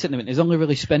place at the minute. There's only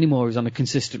really Spennymoor who's on a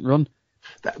consistent run.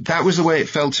 That was the way it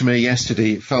felt to me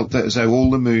yesterday. It felt that as though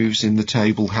all the moves in the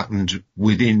table happened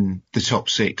within the top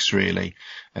 6, really.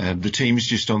 The teams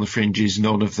just on the fringes,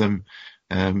 none of them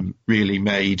really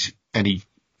made any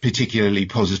particularly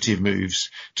positive moves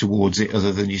towards it,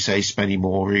 other than, you say,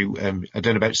 Spennymoor, who I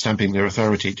don't know about stamping their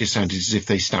authority. It just sounded as if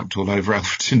they stamped all over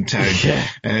Alfreton Town.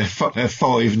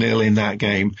 5-0 in that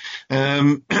game.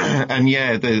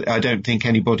 I don't think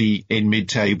anybody in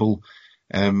mid-table,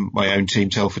 my own team,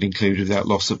 Telford included, that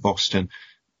loss at Boston,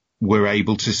 were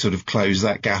able to sort of close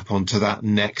that gap onto that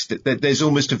next. There's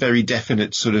almost a very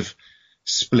definite sort of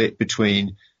split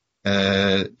between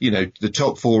the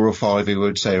top 4 or 5 who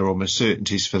would say are almost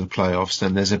certainties for the playoffs.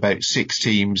 Then there's about 6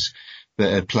 teams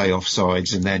that are playoff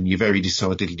sides, and then you very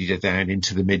decidedly get down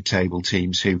into the mid-table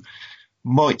teams who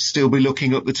might still be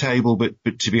looking up the table, but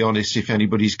to be honest, if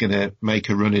anybody's going to make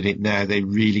a run at it now, they're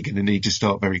really going to need to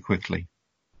start very quickly.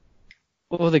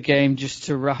 Other game, just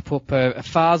to wrap up,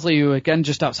 Farsley, who again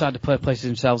just outside the places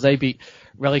themselves, they beat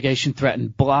relegation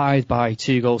threatened Blythe by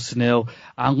 2-0.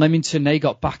 And Leamington, they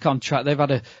got back on track. They've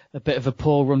had a bit of a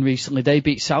poor run recently. They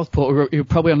beat Southport, who were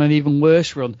probably on an even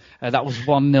worse run. That was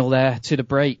 1-0 there to the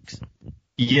breaks.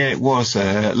 Yeah, it was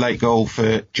a late goal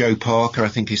for Joe Parker. I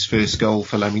think his first goal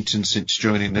for Leamington since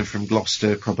joining them from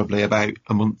Gloucester, probably about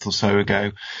a month or so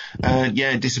ago.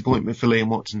 Disappointment for Liam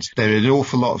Watkins. There are an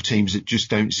awful lot of teams that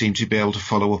just don't seem to be able to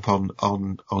follow up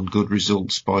on good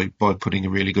results by putting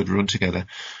a really good run together.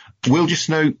 We'll just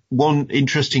note one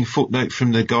interesting footnote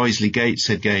from the Guiseley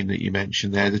Gateshead game that you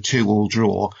mentioned there, the 2-2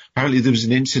 draw. Apparently there was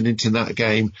an incident in that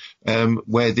game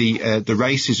where the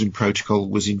racism protocol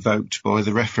was invoked by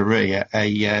the referee.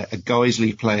 A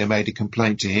Guiseley player made a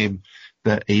complaint to him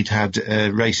that he'd had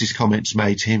racist comments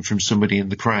made to him from somebody in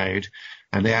the crowd,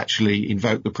 and they actually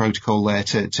invoked the protocol there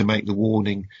to make the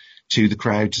warning to the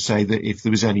crowd to say that if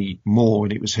there was any more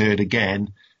and it was heard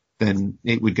again, then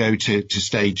it would go to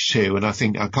stage 2. And I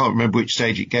can't remember which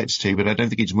stage it gets to, but I don't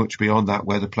think it's much beyond that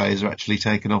where the players are actually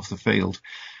taken off the field.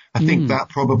 I think that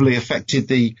probably affected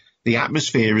the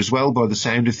atmosphere as well by the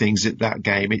sound of things at that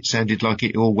game. It sounded like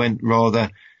it all went rather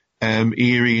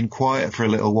eerie and quiet for a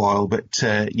little while. But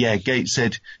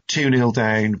Gateshead 2-0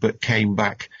 down, but came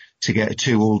back to get a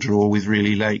 2-2 draw with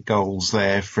really late goals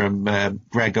there from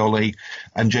Greg Ollie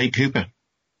and Jake Cooper.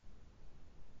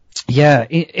 Yeah,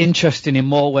 interesting in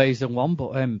more ways than one,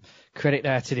 but credit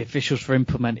there to the officials for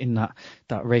implementing that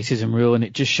racism rule, and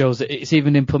it just shows that it's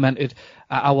even implemented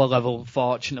at our level,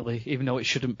 unfortunately, even though it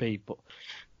shouldn't be. But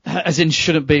as in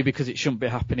shouldn't be because it shouldn't be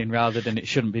happening rather than it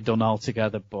shouldn't be done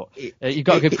altogether. But you've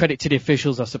got to give credit to the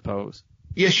officials, I suppose.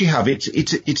 Yes, you have.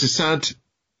 It's a sad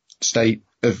state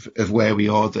of where we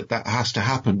are that has to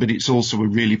happen, but it's also a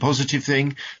really positive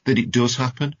thing that it does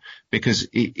happen, because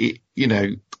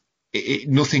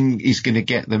nothing is going to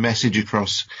get the message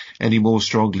across any more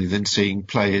strongly than seeing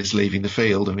players leaving the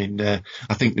field. I mean,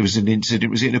 I think there was an incident,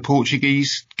 was it in a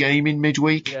Portuguese game in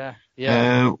midweek?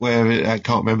 Yeah. Where I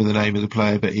can't remember the name of the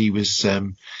player, but he was,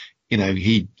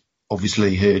 he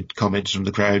obviously heard comments from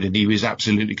the crowd and he was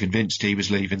absolutely convinced he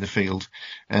was leaving the field.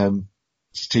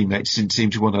 His teammates didn't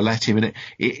seem to want to let him, and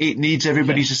it needs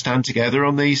everybody to stand together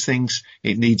on these things.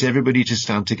 It needs everybody to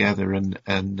stand together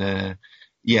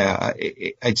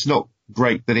it's not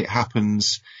great that it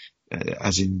happens,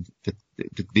 as in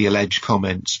the alleged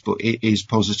comments, but it is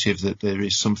positive that there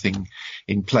is something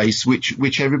in place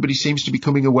which everybody seems to be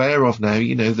becoming aware of now.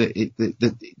 That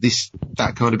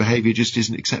kind of behaviour just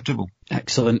isn't acceptable.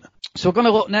 Excellent. So we're going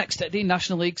to look next at the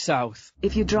National League South.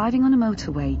 If you're driving on a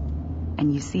motorway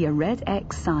and you see a red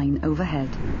X sign overhead,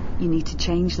 you need to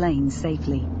change lanes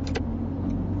safely.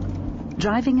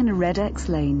 Driving in a red X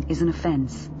lane is an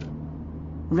offence.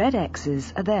 Red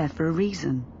X's are there for a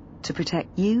reason, to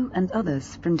protect you and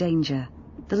others from danger.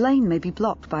 The lane may be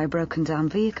blocked by a broken down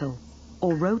vehicle,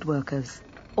 or road workers,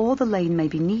 or the lane may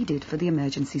be needed for the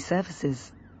emergency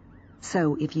services.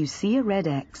 So if you see a red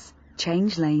X,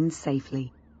 change lanes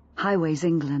safely. Highways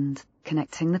England,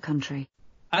 connecting the country.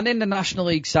 And in the National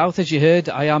League South, as you heard,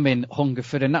 I am in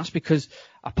Hungerford, and that's because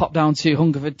I popped down to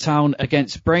Hungerford Town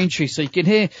against Braintree, so you can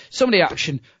hear some of the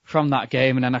action from that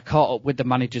game, and then I caught up with the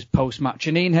managers post-match,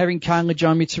 and Ian Herring kindly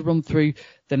joined me to run through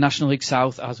the National League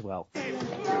South as well.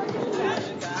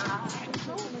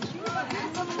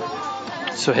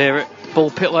 So here at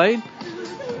Bull Pit Lane,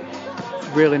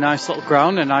 really nice little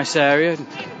ground, a nice area,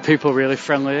 people really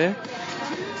friendly here.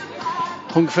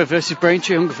 Hungerford versus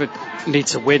Braintree. Hungerford need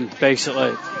to win,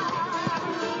 basically.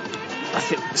 I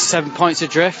think 7 points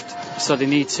adrift, so they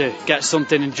need to get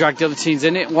something and drag the other teams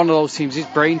in it. One of those teams is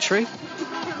Braintree,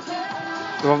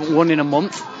 who haven't won in a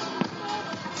month.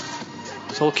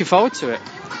 So looking forward to it.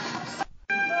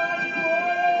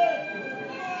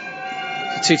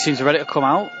 The two teams are ready to come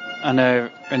out and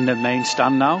are in the main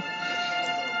stand now.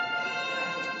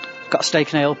 Got a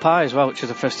steak and ale pie as well, which is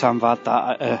the first time I've had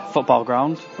that at a football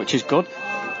ground, which is good.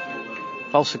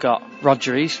 I've also got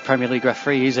Roger East, Premier League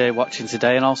referee, he's here watching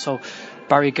today, and also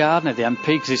Barry Gardner, the MP,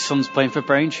 because his son's playing for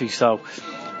Braintree, so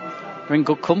we're in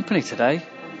good company today.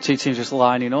 Two teams just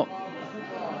lining up.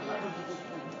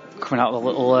 Coming out of the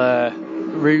little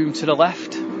room to the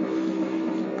left.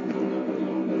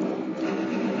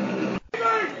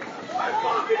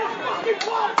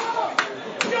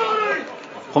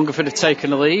 Hungerford have taken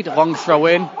the lead, long throw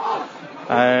in.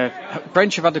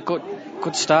 Braintree have had a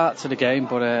good start to the game,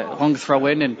 but long throw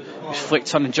in and it was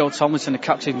flicked on, and Joe Tomlinson, the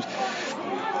captain,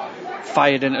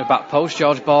 fired into the back post.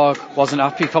 George Borg wasn't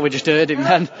happy, probably just heard him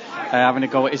then having a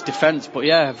go at his defence. But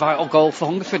yeah, vital goal for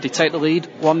Hungerford. They take the lead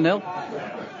 1-0.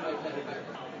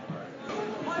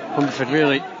 Hungerford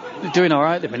really doing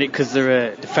alright at the minute because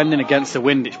they're defending against the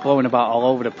wind. It's blowing about all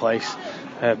over the place.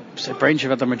 So Braintree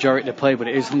have had the majority of the play, but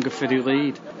it is Hungerford who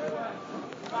lead.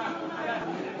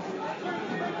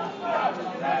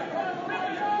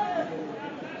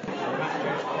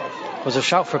 Was a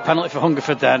shout for a penalty for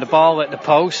Hungerford there. The ball at the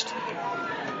post.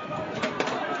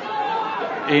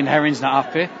 Ian Herring's not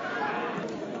happy.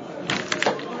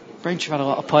 Braintree had a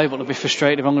lot of play, but they'll be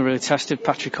frustrated. They've only really tested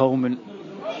Patrick Coleman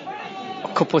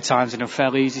a couple of times in a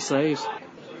fairly easy saves.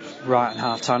 Right in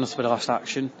half time, that's the last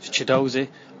action. It's Chidozie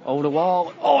over the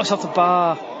wall. Oh, it's off the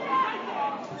bar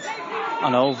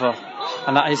and over,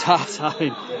 and that is half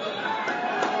time.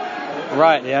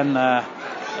 Right at the end there,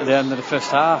 at the end of the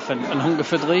first half, and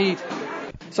Hungerford lead.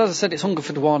 So as I said, it's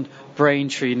Hungerford 1,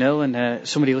 Braintree 0, and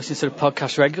somebody listens to the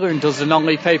podcast regular and does the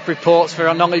non-league paper reports for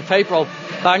our non-league paper. Well,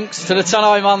 thanks to the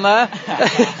Tannoy man there.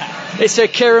 It's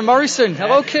Kieran Morrison.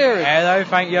 Hello, Kieran. Hello,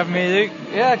 thank you for having me, Luke.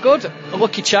 Yeah, good. A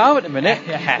lucky charm at the minute.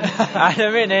 At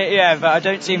the minute, yeah, but I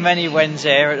don't see many wins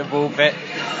here at the Bullpit.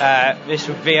 This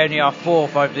would be only our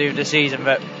 4th, I believe, of the season,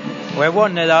 but we're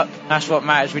 1-0 up. That's what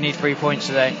matters. We need 3 points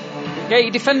today. Yeah,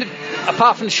 you defended,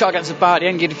 apart from the shot against the bar at the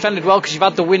end, you defended well because you've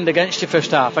had the wind against you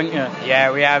first half, haven't you?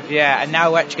 Yeah, we have, yeah. And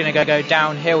now we're actually going to go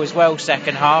downhill as well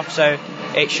second half, so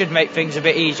it should make things a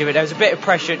bit easier. But there was a bit of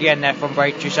pressure at the end there from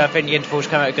Braintree, so I think the interval's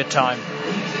come at a good time.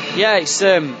 Yeah, it's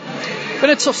been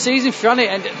a tough season for Annie,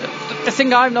 and the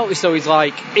thing I've noticed though is,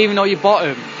 like, even though you're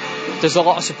bottom, there's a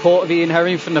lot of support of Ian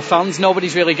Herring from the fans.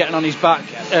 Nobody's really getting on his back,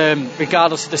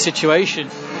 regardless of the situation.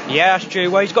 Yeah, that's true.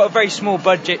 Well, he's got a very small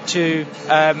budget to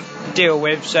deal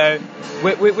with, so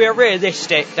we're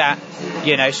realistic that,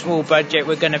 you know, small budget,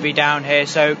 we're going to be down here,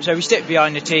 so we stick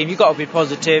behind the team. You've got to be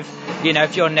positive. You know,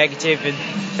 if you're negative,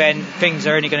 then things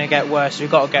are only going to get worse. So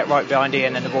we've got to get right behind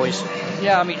Ian and the boys.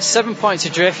 Yeah, I mean, 7 points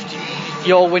adrift.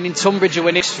 You're winning, Tunbridge are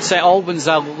winning, St Albans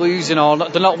are losing, or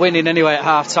they're not winning anyway at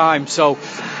half time, so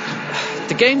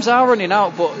the games are running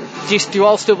out, but do you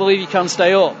all still believe you can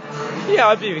stay up? Yeah,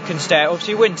 I believe we can stay.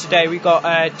 Obviously, win today. We've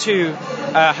got 2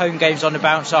 home games on the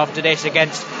bounce after this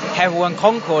against Hemel and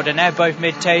Concord, and they're both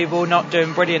mid-table, not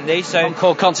doing brilliantly. So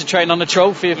Concord concentrating on the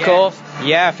trophy, of course.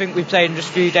 Yeah, I think we played them just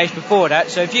a few days before that.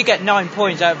 So if you get 9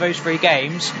 points out of those 3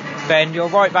 games, then you're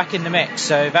right back in the mix.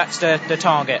 So that's the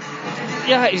target.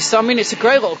 Yeah, it's a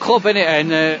great little club, isn't it?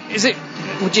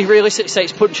 And would you realistically say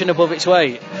it's punching above its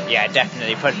weight? Yeah,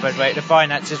 definitely punching above its weight. The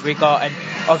finances we got, and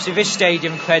obviously this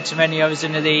stadium compared to many others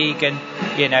in the league, and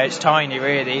you know, it's tiny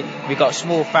really. We got a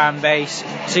small fan base,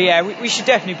 so yeah, we should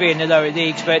definitely be in the lower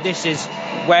leagues, but this is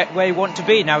where we want to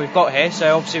be now we've got here,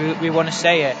 so obviously we want to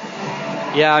stay here.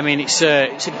 Yeah, I mean, it's a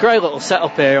great little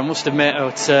setup here, I must admit.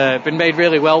 It's been made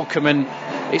really welcome and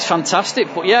it's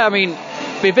fantastic. But yeah, I mean,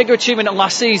 it'd be a bigger achievement than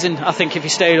last season, I think, if you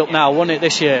stayed up now, wouldn't it,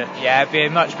 this year? Yeah, it'd be a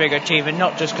much bigger achievement,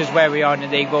 not just because where we are in the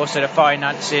league, but also the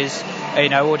finances. You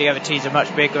know, all the other teams are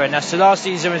much bigger than us. So last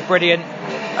season was brilliant.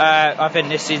 I think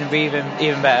this season will be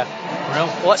even better.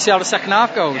 Well, let's see how the second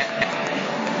half goes. Yeah.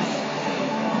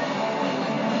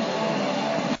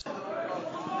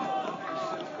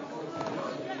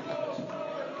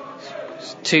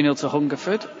 2-0 to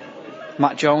Hungerford.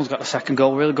 Matt Jones got the second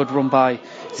goal. Really good run by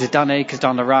Zidane Akers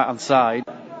down the right hand side.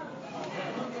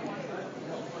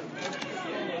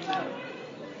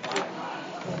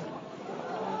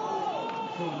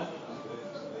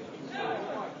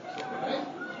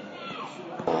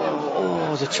 Oh,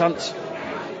 there's a chance.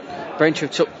 Braintree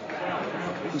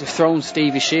they've thrown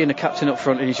Stevie Sheehan, the captain, up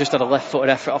front, and he's just had a left-footed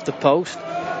effort off the post.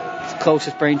 It's the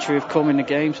closest Braintree have come in the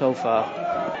game so far.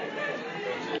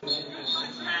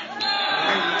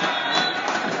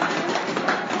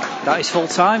 That is full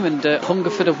time, and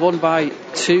Hungerford have won by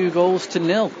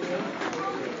 2-0.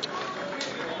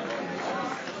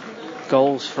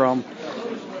 Goals from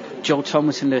Joe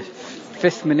Thomas in the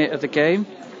 5th minute of the game.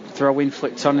 Throw-in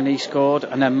flicked on and he scored,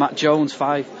 and then Matt Jones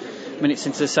 5 minutes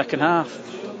into the second half.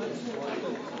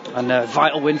 And a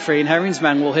vital win for Ian Herring's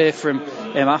men. We'll hear from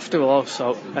him after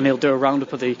also, and he'll do a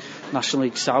roundup of the National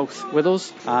League South with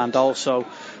us, and also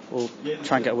we'll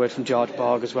try and get a word from George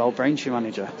Borg as well, Braintree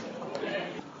manager.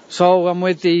 So I'm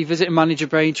with the visiting manager,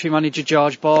 Braintree manager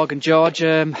George Borg. And George,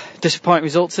 disappointing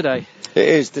result today? It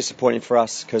is disappointing for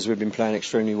us because we've been playing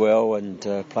extremely well and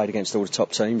played against all the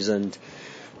top teams and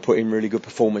put in really good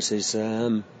performances.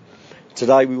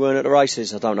 Today we weren't at the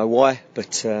races. I don't know why,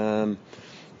 but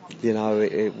You know,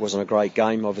 it wasn't a great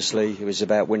game, obviously. It was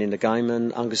about winning the game,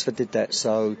 and Hungersford did that.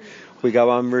 So we go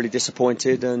home really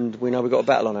disappointed, and we know we've got a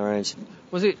battle on our hands.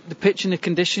 Was it the pitch and the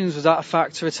conditions, was that a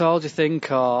factor at all, do you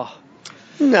think, or...?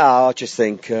 No, I just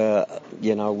think,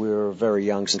 you know, we're a very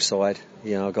young side.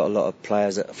 You know, I've got a lot of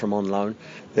players from on loan.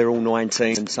 They're all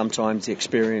 19, and sometimes the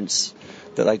experience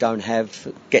that they don't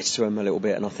have gets to them a little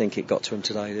bit, and I think it got to them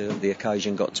today. The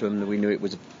occasion got to them. We knew it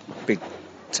was a big,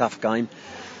 tough game,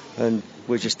 and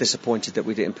we're just disappointed that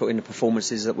we didn't put in the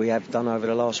performances that we have done over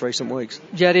the last recent weeks.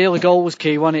 Yeah, the early goal was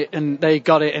key, wasn't it? And they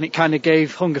got it, and it kind of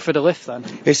gave Hungerford a lift then.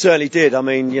 It certainly did. I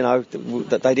mean, you know,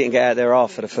 that they didn't get out there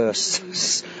after the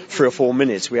first 3 or 4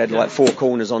 minutes. We had like 4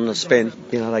 corners on the spin.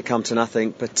 You know, they come to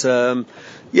nothing. But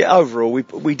yeah, overall,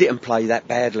 we didn't play that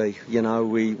badly. You know,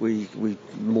 we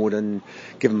more than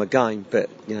give them a game. But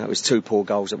you know, it was 2 poor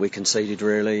goals that we conceded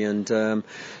really, and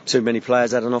too many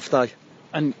players had an off day.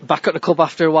 And back at the club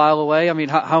after a while away, I mean,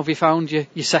 how have you found your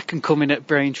second coming at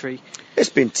Braintree? It's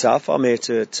been tough. I'm here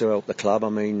to help the club. I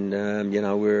mean, you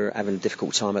know, we're having a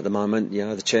difficult time at the moment. You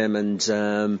know, the chairman's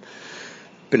been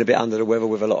a bit under the weather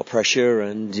with a lot of pressure,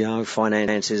 and you know,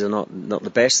 finances are not the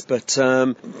best. But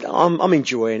I'm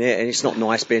enjoying it, and it's not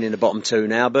nice being in the bottom 2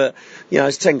 now. But you know,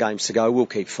 there's 10 games to go. We'll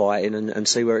keep fighting and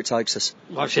see where it takes us.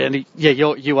 Actually, yeah,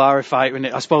 you are a fighter, and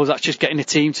I suppose that's just getting the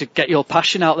team to get your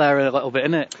passion out there a little bit,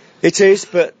 isn't it? It is,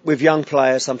 but with young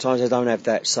players, sometimes they don't have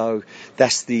that, so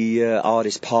that's the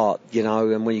hardest part, you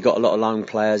know, and when you've got a lot of loan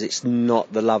players, it's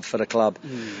not the love for the club.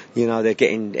 You know, they're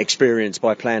getting experience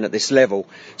by playing at this level,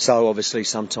 so obviously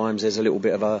sometimes there's a little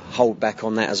bit of a hold back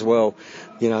on that as well.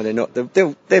 You know,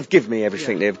 they've given me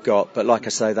everything they've got, but like I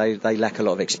say, they lack a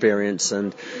lot of experience,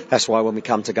 and that's why when we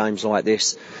come to games like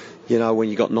this, you know, when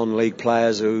you've got non-league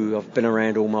players who I've been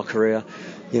around all my career,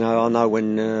 you know, I know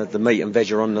when the meat and veg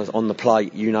are on the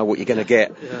plate, you know what you're going to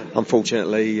get. Yeah.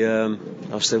 Unfortunately,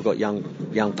 I've still got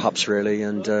young pups really,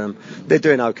 and they're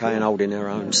doing okay and holding their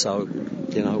own. So,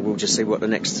 you know, we'll just see what the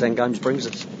next 10 games brings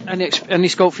us. Any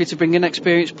scope for you to bring in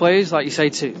experienced players, like you say,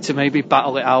 to maybe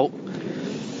battle it out?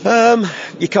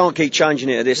 You can't keep changing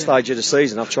it at this stage of the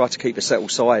season. I've tried to keep a settled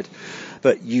side,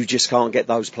 but you just can't get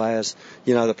those players.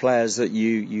 You know, the players that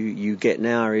you get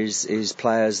now is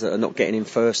players that are not getting in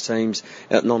first teams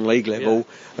at non-league level,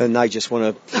 and they just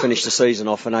want to finish the season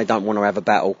off, and they don't want to have a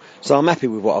battle. So I'm happy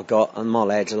with what I've got, and my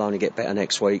lads will only get better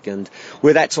next week. And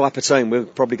we're that type of team. We'll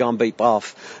probably go and beat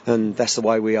Bath, and that's the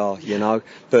way we are, you know.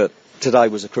 But today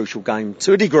was a crucial game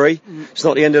to a degree. It's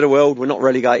not the end of the world. We're not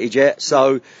relegated yet,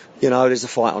 so you know, there's a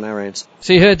fight on our hands.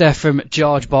 So you heard there from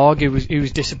George Borg, he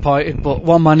was disappointed, but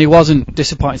one man who wasn't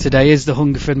disappointed today is the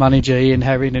Hungerford manager, Ian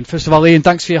Herring. And first of all, Ian,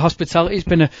 thanks for your hospitality. It's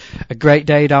been a great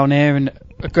day down here, and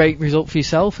a great result for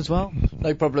yourself as well.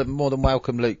 No problem, more than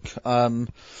welcome, Luke.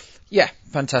 Yeah,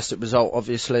 fantastic result,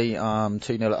 obviously.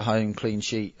 2-0 at home, clean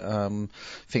sheet. I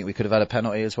think we could have had a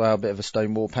penalty as well, a bit of a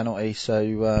stonewall penalty. So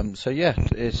yeah,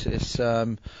 it's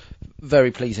very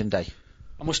pleasing day.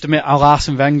 I must admit, I'll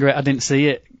Arsene Wenger it. I didn't see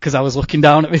it because I was looking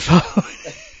down at my phone.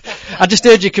 I just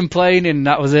heard you complaining, and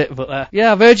that was it. But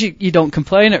yeah, I've heard you don't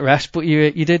complain at rest, but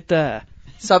you did there.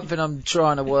 Something I'm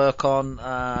trying to work on.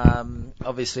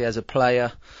 Obviously, as a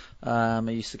player, I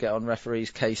used to get on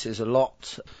referees' cases a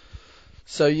lot.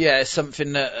 So yeah, it's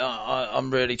something that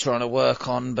I'm really trying to work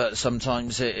on, but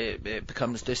sometimes it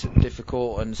becomes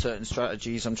difficult, and certain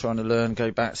strategies I'm trying to learn,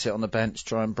 go back, sit on the bench,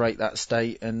 try and break that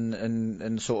state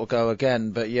and sort of go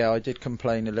again. But yeah, I did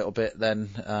complain a little bit then,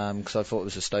 because I thought it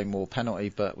was a stonewall penalty,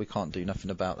 but we can't do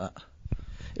nothing about that.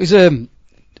 It was a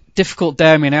difficult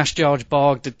day. I mean, I asked George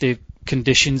Borg did the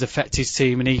conditions affect his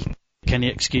team, and he didn't make any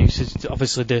excuses.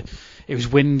 Obviously, it was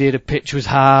windy, the pitch was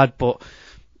hard, but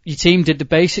your team did the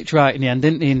basics right in the end,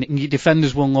 didn't they? And your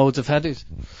defenders won loads of headers.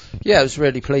 Yeah, I was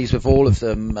really pleased with all of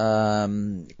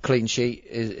them. Clean sheet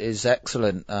is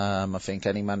excellent. I think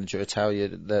any manager will tell you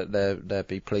that they'd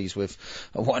be pleased with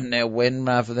a 1-0 win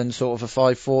rather than sort of a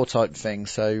 5-4 type thing.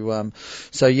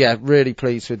 So yeah, really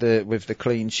pleased with the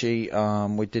clean sheet.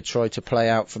 We did try to play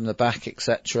out from the back,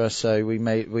 etc. So we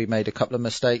made a couple of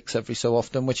mistakes every so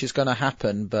often, which is going to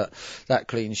happen. But that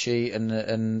clean sheet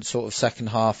and sort of second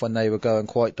half when they were going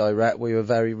quite direct, we were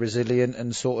very resilient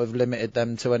and sort of limited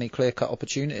them to any clear-cut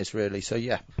opportunities, really. So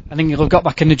yeah, I think you'll have got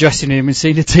back in the dressing room and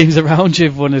seen the teams around you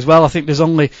have won as well. I think there's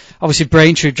only obviously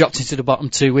Braintree dropped into the bottom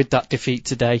 2 with that defeat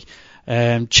today.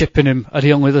 Chippenham are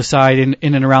the only other side in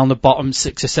and around the bottom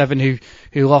 6 or 7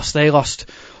 who lost. They lost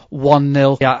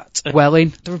 1-0 at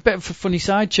Welling. They're a bit of a funny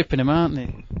side, Chippenham, aren't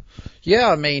they?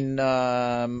 Yeah, I mean,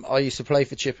 I used to play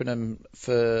for Chippenham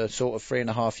for sort of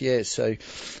 3.5 years, so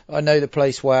I know the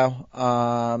place well.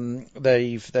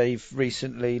 They've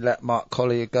recently let Mark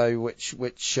Collier go, which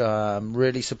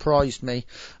really surprised me,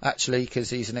 actually,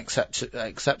 because he's an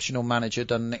exceptional manager,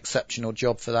 done an exceptional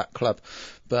job for that club.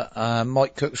 But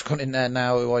Mike Cook's gone in there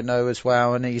now, who I know as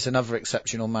well, and he's another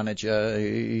exceptional manager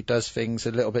who does things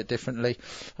a little bit differently.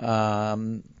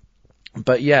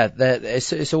 But yeah,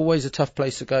 it's always a tough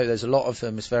place to go. There's a lot of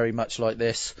them. It's very much like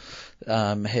this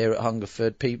here at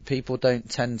Hungerford. People don't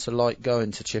tend to like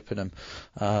going to Chippenham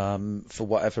for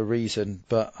whatever reason.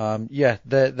 But yeah,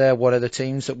 they're one of the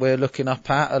teams that we're looking up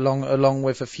at, along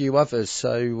with a few others.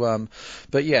 So,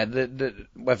 but yeah,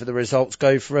 whether the results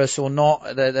go for us or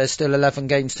not, there's still 11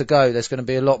 games to go. There's going to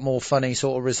be a lot more funny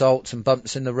sort of results and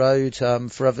bumps in the road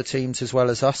for other teams as well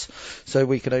as us. So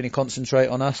we can only concentrate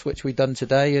on us, which we've done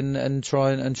today, and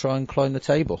try and climb the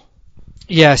table.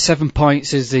 Yeah, 7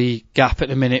 points is the gap at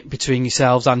the minute between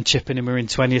yourselves and Chippenham, who are in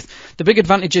 20th. The big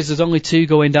advantage is there's only 2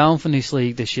 going down from this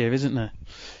league this year, isn't there?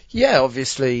 Yeah,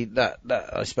 obviously that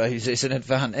I suppose is an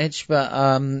advantage,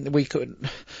 but we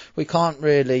can't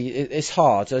really. It's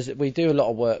hard. We do a lot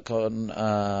of work on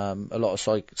a lot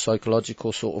of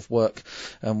psychological sort of work,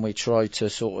 and we try to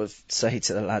sort of say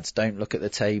to the lads, don't look at the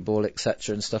table,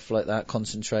 etc. and stuff like that.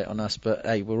 Concentrate on us. But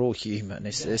hey, we're all human.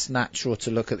 It's natural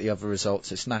to look at the other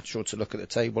results. It's natural to look at the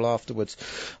table afterwards.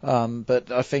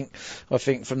 But I think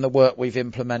from the work we've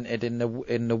implemented in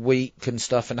the week and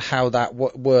stuff, and how that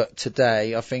worked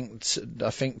today, I think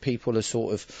people are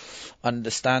sort of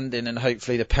understanding, and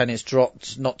hopefully the pen is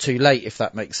dropped not too late, if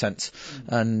that makes sense.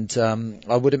 And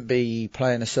I wouldn't be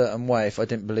playing a certain way if I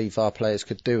didn't believe our players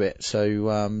could do it.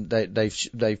 So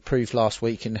they've proved last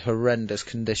week in horrendous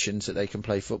conditions that they can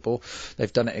play football.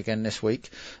 They've done it again this week.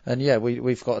 And yeah,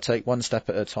 we've got to take one step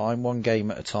at a time, one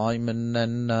game at a time, and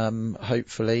then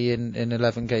hopefully in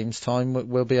 11 games' time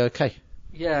we'll be okay.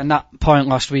 Yeah, and that point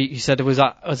last week you said it was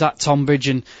at Tonbridge,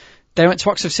 and they went to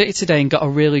Oxford City today and got a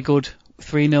really good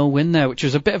 3-0 win there, which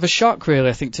was a bit of a shock, really,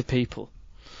 I think, to people.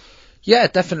 Yeah,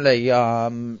 definitely. I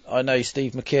know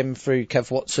Steve McKim through Kev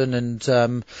Watson,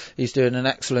 and he's doing an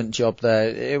excellent job there.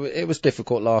 It was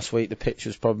difficult last week. The pitch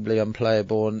was probably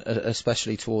unplayable, and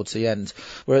especially towards the end.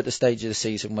 We're at the stage of the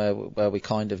season where we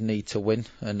kind of need to win,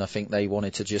 and I think they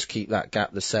wanted to just keep that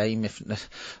gap the same,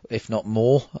 if not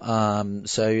more.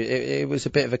 So it was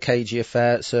a bit of a cagey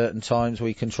affair at certain times.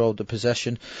 We controlled the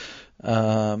possession,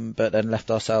 but then left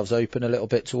ourselves open a little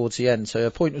bit towards the end. So a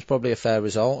point was probably a fair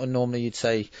result, and normally you'd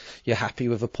say you're happy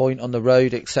with a point on the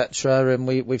road, etc. And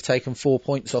we've taken 4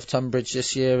 points off Tunbridge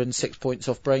this year and 6 points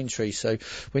off Braintree, so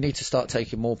we need to start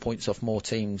taking more points off more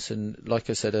teams, and like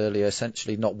I said earlier,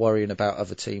 essentially not worrying about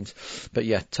other teams. But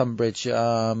yeah, Tunbridge,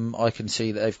 I can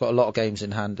see that they've got a lot of games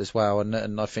in hand as well,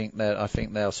 and I think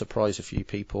they'll surprise a few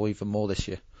people even more this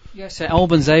year. Yes, St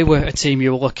Albans, they were a team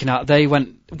you were looking at. They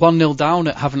went 1-0 down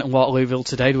at Havant and Waterlooville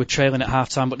today. They were trailing at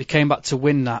half-time, but they came back to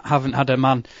win that. Haven't had a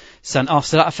man sent off,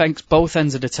 so that affects both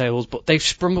ends of the tables. But they've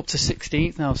sprung up to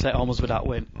 16th now, St Albans, with that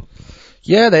win.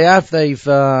 Yeah, they have. They've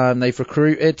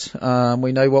recruited.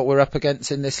 We know what we're up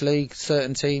against in this league.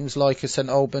 Certain teams, like St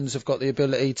Albans, have got the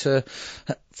ability to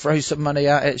throw some money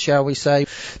at it, shall we say.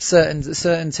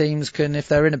 Certain teams can, if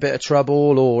they're in a bit of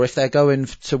trouble, or if they're going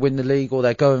to win the league, or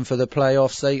they're going for the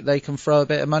playoffs, they can throw a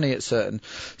bit of money at certain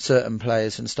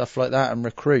players and stuff like that and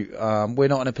recruit. We're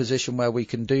not in a position where we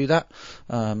can do that.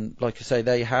 Like I say,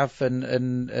 they have,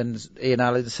 and Ian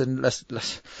Allison,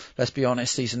 let's be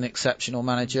honest, he's an exceptional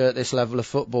manager at this level of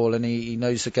football, and he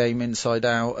knows the game inside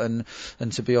out, and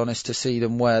to be honest, to see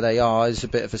them where they are is a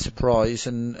bit of a surprise,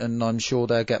 and I'm sure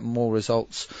they'll get more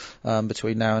results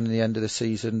between now and the end of the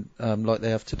season like they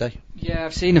have today. Yeah,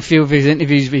 I've seen a few of his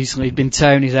interviews recently. He's been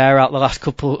tearing his hair out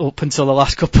up until the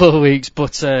last couple of weeks,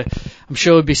 but I'm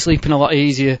sure he'll be sleeping a lot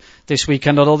easier this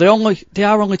weekend, although they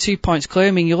are only 2 points clear.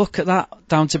 I mean, you look at that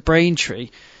down to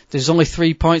Braintree, there's only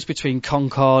 3 points between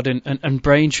Concord and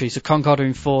Braintree, so Concord are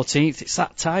in 14th. It's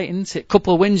that tight, isn't it? A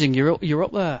couple of wins and you're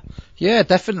up there. Yeah,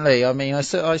 definitely. I mean, I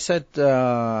said,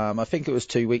 I think it was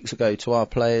 2 weeks ago to our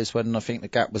players, when I think the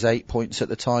gap was 8 points at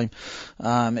the time.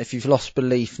 If you've lost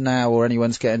belief now, or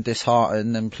anyone's getting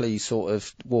disheartened, then please sort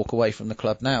of walk away from the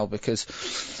club now, because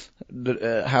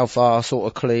how far sort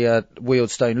of clear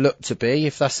Wealdstone look to be.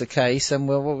 If that's the case, then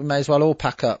we may as well all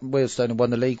pack up. Wealdstone have won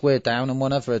the league, we're down, and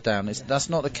one other are down. That's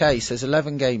not the case. There's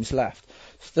 11 games left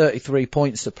 33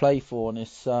 points to play for, and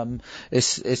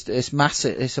it's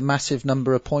massive. It's a massive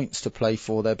number of points to play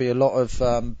for. There'll be a lot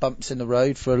of bumps in the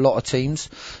road for a lot of teams,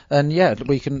 and yeah,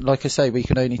 we can, like I say, we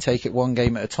can only take it one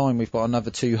game at a time. We've got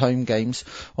another 2 home games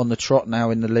on the trot now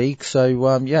in the league,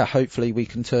 so yeah, hopefully we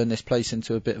can turn this place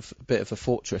into a bit of a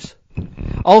fortress.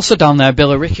 Also down there,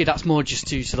 Billericay, that's more just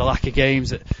due to the lack of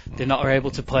games that they're not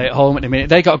able to play at home at the minute.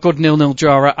 They got a good 0-0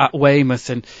 draw at Weymouth,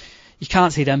 and you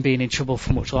can't see them being in trouble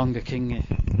for much longer, can you?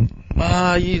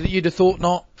 You'd have thought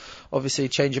not. Obviously,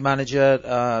 change of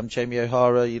manager, Jamie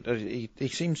O'Hara, he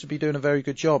seems to be doing a very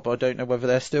good job. I don't know whether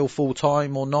they're still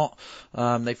full-time or not.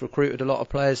 They've recruited a lot of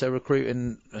players. They're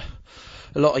recruiting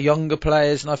a lot of younger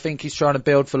players, and I think he's trying to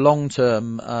build for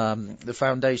long-term. The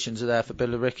foundations are there for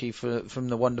Billericay from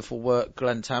the wonderful work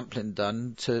Glenn Tamplin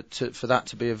done for that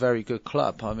to be a very good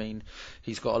club. I mean,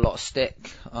 he's got a lot of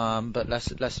stick, but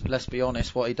let's be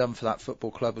honest, what he done for that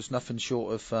football club was nothing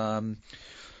short of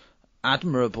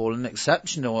admirable and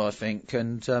exceptional, I think,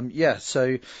 and yeah,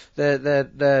 so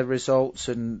their results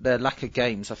and their lack of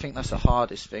games, I think that's the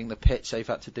hardest thing. The pitch, they've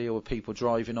had to deal with people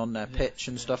driving on their pitch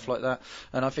and stuff like that,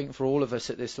 and I think for all of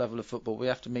us at this level of football, we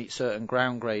have to meet certain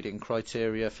ground grading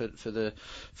criteria for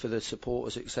the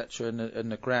supporters, etc.,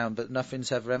 and the ground, but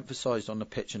nothing's ever emphasised on the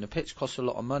pitch, and the pitch costs a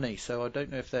lot of money, so I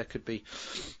don't know if there could be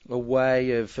a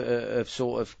way of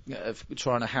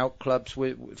trying to help clubs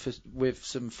with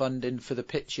some funding for the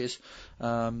pitches.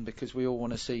 Because we all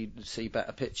want to see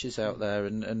better pitches out there,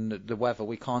 and the weather,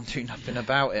 we can't do nothing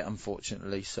about it,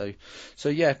 unfortunately. So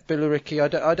yeah, Billericay,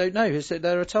 I don't know.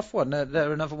 They're a tough one.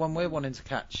 They're another one we're wanting to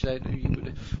catch.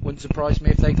 Wouldn't surprise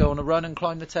me if they go on a run and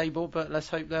climb the table, but let's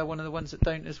hope they're one of the ones that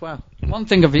don't as well. One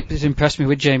thing that's impressed me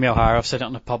with Jamie O'Hara, I've said it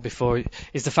on the pod before,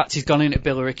 is the fact he's gone in at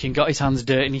Billericay and got his hands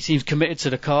dirty, and he seems committed to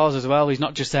the cause as well. He's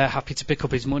not just there happy to pick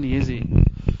up his money, is he?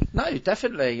 No,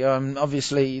 definitely.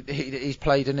 Obviously, he's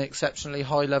played an exceptionally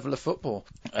high level of football,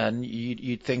 and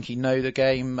you'd think he'd know the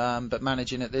game, but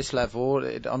managing at this level,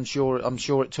 I'm sure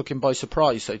it took him by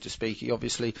surprise, so to speak. He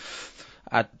obviously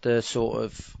had the sort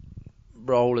of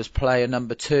role as player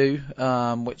number 2,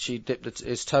 which he dipped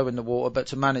his toe in the water, but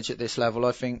to manage at this level,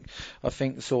 I think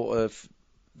sort of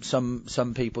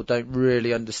some people don't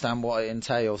really understand what it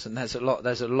entails, and there's a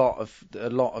lot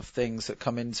of things that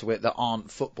come into it that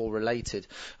aren't football related,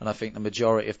 and I think the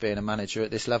majority of being a manager at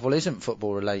this level isn't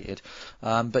football related.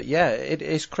 But yeah, it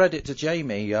is credit to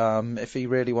Jamie. If he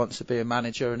really wants to be a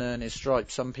manager and earn his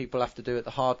stripes, some people have to do it the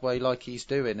hard way, like he's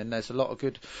doing, and there's a lot of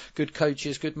good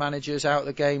coaches, good managers out of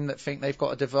the game that think they've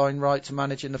got a divine right to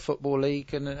manage in the Football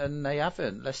League, and they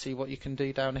haven't. Let's see what you can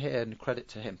do down here, and credit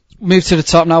to him. Move to the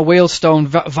top now. Wealdstone,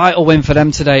 vital win for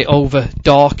them today over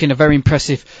Dorking, a very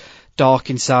impressive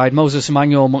Dorking side. Moses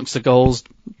Emmanuel amongst the goals.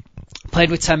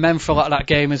 Played with 10 men for a lot of that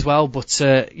game as well, but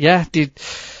yeah, they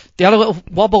had a little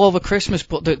wobble over Christmas,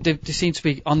 but they seem to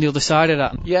be on the other side of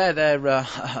that. Yeah, they're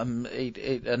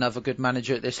another good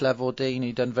manager at this level, Dean.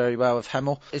 He's done very well with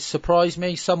Hemel. It surprised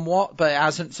me somewhat, but it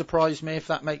hasn't surprised me, if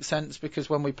that makes sense, because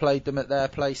when we played them at their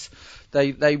place,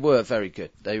 they were very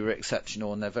good. They were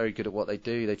exceptional, and they're very good at what they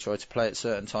do. They try to play at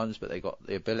certain times, but they got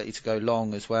the ability to go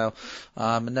long as well.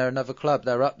 And they're another club.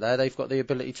 They're up there. They've got the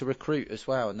ability to recruit as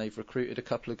well, and they've recruited a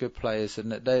couple of good players,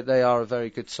 and they are a very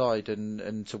good side.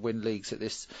 And to win leagues at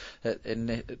this,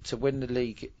 to win the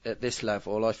league at this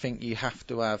level, I think you have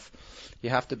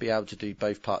to be able to do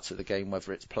both parts of the game,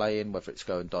 whether it's playing, whether it's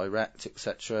going direct,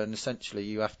 etc. And essentially,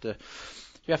 you have to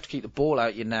keep the ball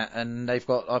out your net, and they've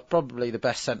got probably the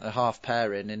best centre-half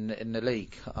pairing in the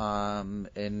league. I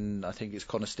think it's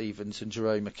Connor Stevens and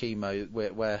Jerome Akimo,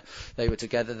 where they were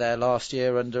together there last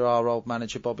year under our old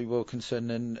manager Bobby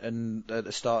Wilkinson, and at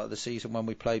the start of the season when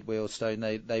we played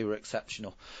Wealdstone, they were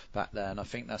exceptional back there, and I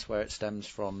think that's where it stems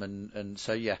from. And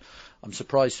so yeah, I'm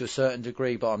surprised to a certain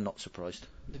degree, but I'm not surprised.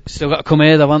 Still got to come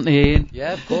here though, haven't they, Ian?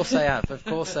 Yeah, of course they have. Of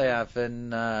course they have,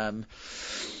 and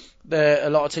a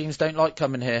lot of teams don't like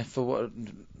coming here for what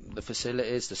the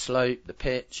facilities, the slope, the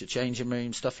pitch, the changing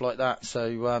room, stuff like that. So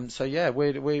yeah,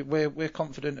 we're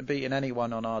confident of beating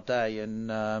anyone on our day,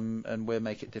 and we'll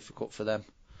make it difficult for them.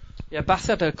 Yeah, Bath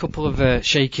had a couple of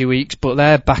shaky weeks, but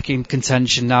they're back in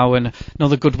contention now, and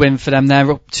another good win for them.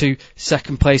 They're up to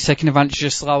second place, taking advantage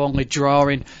of Slough only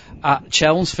drawing at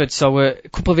Chelmsford. So a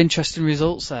couple of interesting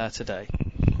results there today.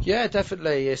 Yeah,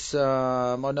 definitely. It's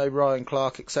I know Ryan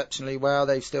Clark exceptionally well.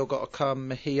 They've still got to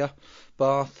come here,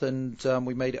 Bath, and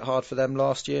we made it hard for them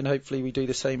last year, and hopefully we do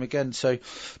the same again. So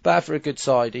Bath are a good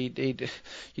side.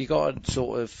 You got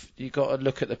to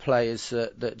look at the players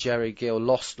that Jerry Gill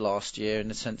lost last year, in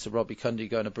the sense of Robbie Cundy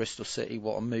going to Bristol City.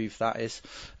 What a move that is,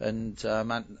 and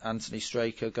Anthony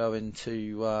Straker going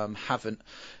to Havant.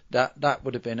 That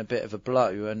would have been a bit of a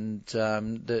blow, and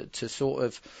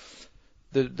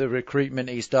the recruitment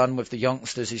he's done with the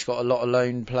youngsters, he's got a lot of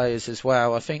loan players as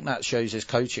well. I think that shows his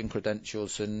coaching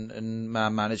credentials and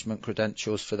man management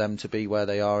credentials for them to be where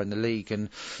they are in the league. And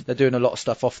they're doing a lot of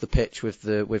stuff off the pitch with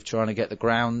trying to get the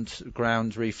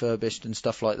ground refurbished and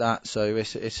stuff like that. So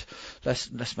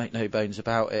let's make no bones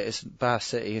about it. It's Bath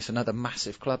City. It's another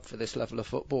massive club for this level of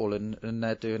football, and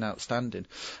they're doing outstanding.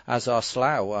 As are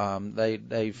Slough.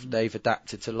 They've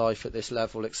adapted to life at this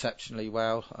level exceptionally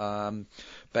well.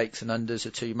 Bakes and Unders are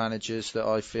two managers that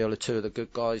I feel are two of the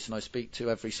good guys, and I speak to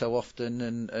every so often.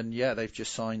 And yeah, they've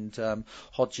just signed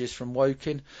Hodges from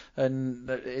Woking. And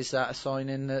is that a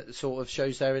signing that sort of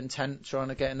shows their intent, trying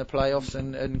to get in the playoffs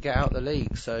and get out of the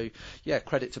league? So yeah,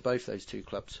 credit to both those two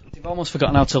clubs. They've almost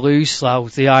forgotten how to lose,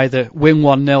 Slough. They either win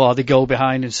 1-0 or they go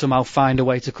behind and somehow find a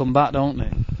way to come back, don't they?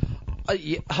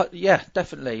 Yeah,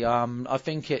 definitely. I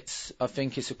think it's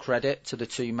a credit to the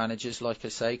two managers, like I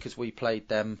say, because we played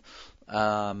them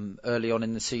early on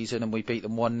in the season and we beat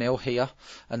them 1-0 here,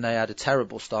 and they had a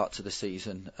terrible start to the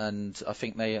season. And I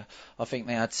think they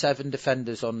had 7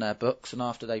 defenders on their books, and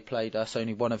after they played us,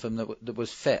 only one of them that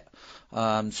was fit.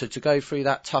 So to go through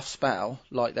that tough spell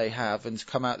like they have, and to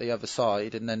come out the other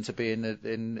side, and then to be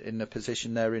in the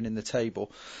position they're in the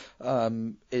table,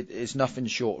 it is nothing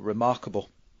short of remarkable.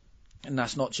 And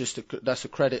that's not just that's a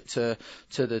credit to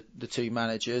the two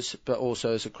managers, but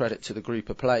also as a credit to the group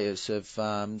of players of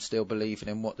still believing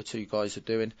in what the two guys are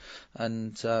doing,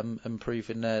 and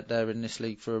proving they're in this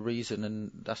league for a reason,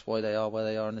 and that's why they are where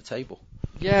they are on the table.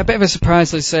 Yeah, a bit of a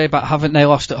surprise, let's say, about having they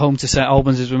lost at home to St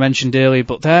Albans, as we mentioned earlier,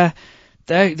 but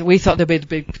we thought they'd be the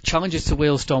big challengers to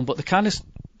Wealdstone, but they're kind of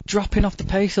dropping off the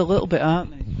pace a little bit,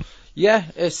 aren't they? Yeah,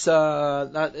 it's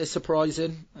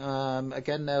surprising.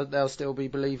 Again, they'll still be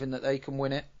believing that they can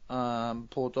win it.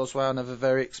 Paul Doswell, another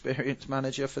very experienced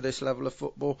manager for this level of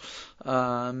football.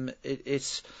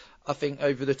 I think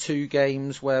over the 2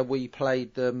 games where we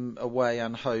played them away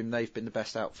and home, they've been the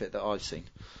best outfit that I've seen.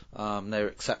 They're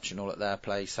exceptional at their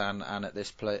place and at this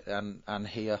place and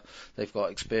here. They've got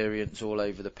experience all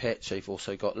over the pitch. They've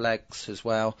also got legs as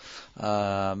well.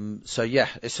 So yeah,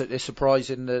 it's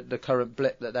surprising the current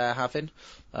blip that they're having.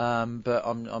 But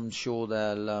I'm sure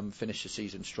they'll finish the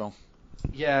season strong.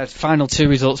 Yeah, final 2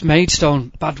 results.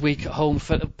 Maidstone, bad week at home,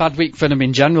 bad week for them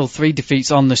in general. 3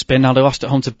 defeats on the spin. Now they lost at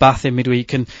home to Bath in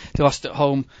midweek, and they lost at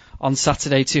home on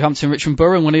Saturday to Hampton Richmond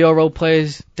Borough. And one of your old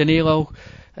players, Danilo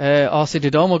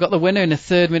Arcididomo, got the winner in the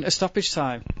 3rd minute of stoppage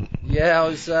time. Yeah,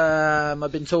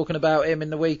 I've been talking about him in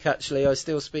the week actually. I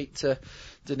still speak to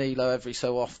Danilo every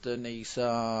so often. He's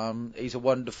a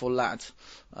wonderful lad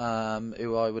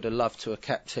who I would have loved to have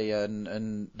kept here,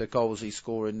 and the goals he's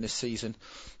scoring this season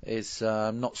is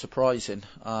not surprising.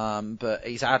 But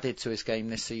he's added to his game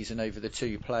this season over the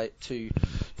two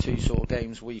sort of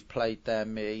games we've played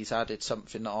them. He's added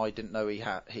something that I didn't know he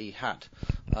had.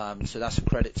 So that's a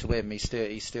credit to him.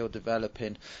 He's still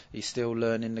developing. He's still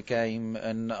learning the game,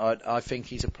 and I think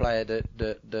he's a player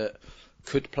that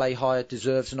could play higher,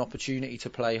 deserves an opportunity to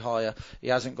play higher. He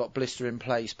hasn't got blistering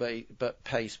pace, but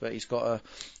he's got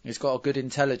a good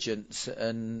intelligence,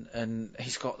 and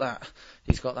he's got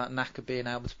that knack of being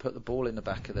able to put the ball in the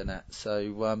back of the net.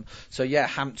 So yeah,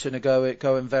 Hampton are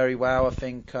going very well. I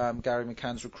think Gary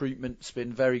McCann's recruitment's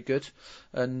been very good,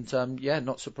 and yeah,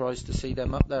 not surprised to see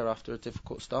them up there after a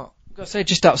difficult start. I've got to say,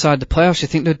 just outside the playoffs, you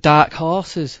think they're dark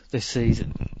horses this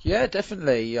season? Yeah,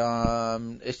 definitely.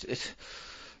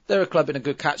 They're a club in a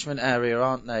good catchment area,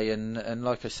 aren't they? And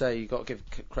like I say, you've got to give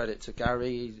credit to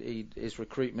Gary. His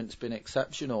recruitment's been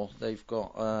exceptional. They've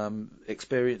got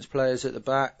experienced players at the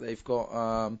back. They've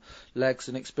got legs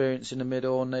and experience in the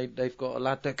middle, and they've got a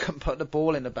lad that can put the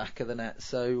ball in the back of the net.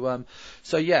 So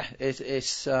yeah,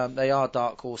 they are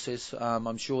dark horses.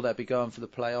 I'm sure they'll be going for the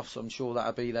playoffs. I'm sure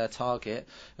that'll be their target.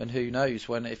 And who knows,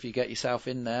 if you get yourself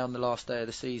in there on the last day of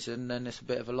the season, then it's a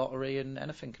bit of a lottery and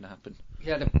anything can happen.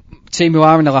 Yeah, the team who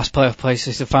are in the last playoff place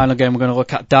is the final game. We're going to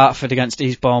look at Dartford against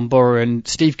Eastbourne Borough, and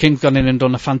Steve King's gone in and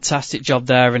done a fantastic job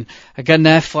there. And again,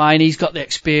 they're flying. He's got the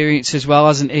experience as well,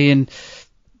 hasn't he? And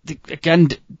again,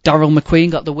 Daryl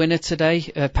McQueen got the winner today,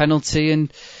 penalty,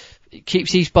 and it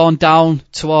keeps Eastbourne down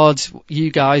towards you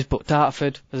guys. But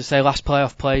Dartford, as I say, last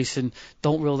playoff place, and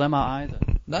don't rule them out either.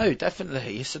 No,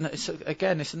 definitely.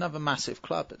 It's another massive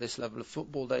club at this level of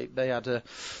football. They had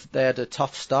a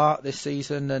tough start this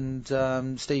season,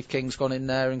 and Steve King's gone in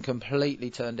there and completely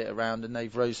turned it around, and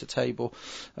they've rose the table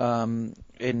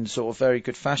in sort of very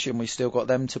good fashion. We still got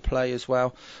them to play as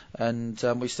well, and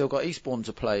we still got Eastbourne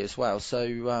to play as well.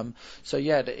 So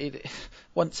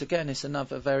once again, it's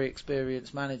another very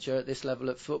experienced manager at this level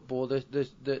of football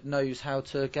that knows how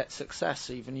to get success.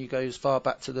 Even you go as far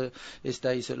back to his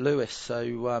days at Lewis.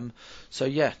 So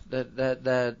yeah,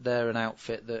 they're an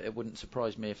outfit that it wouldn't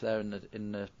surprise me if they're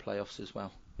in the playoffs as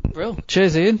well. Brilliant.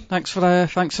 Cheers, Ian. Thanks for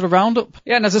the roundup.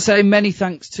 Yeah, and as I say, many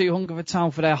thanks to Hungerford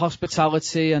Town for their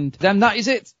hospitality, and then that is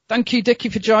it. Thank you, Dickie,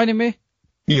 for joining me.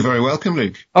 You're very welcome,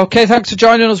 Luke. Okay, thanks for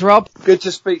joining us, Rob. Good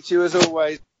to speak to you as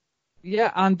always.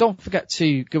 Yeah, and don't forget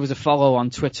to give us a follow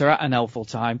on Twitter at NL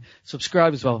Fulltime.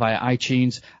 Subscribe as well via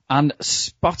iTunes and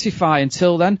Spotify.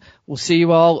 Until then, we'll see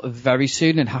you all very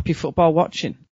soon, and happy football watching.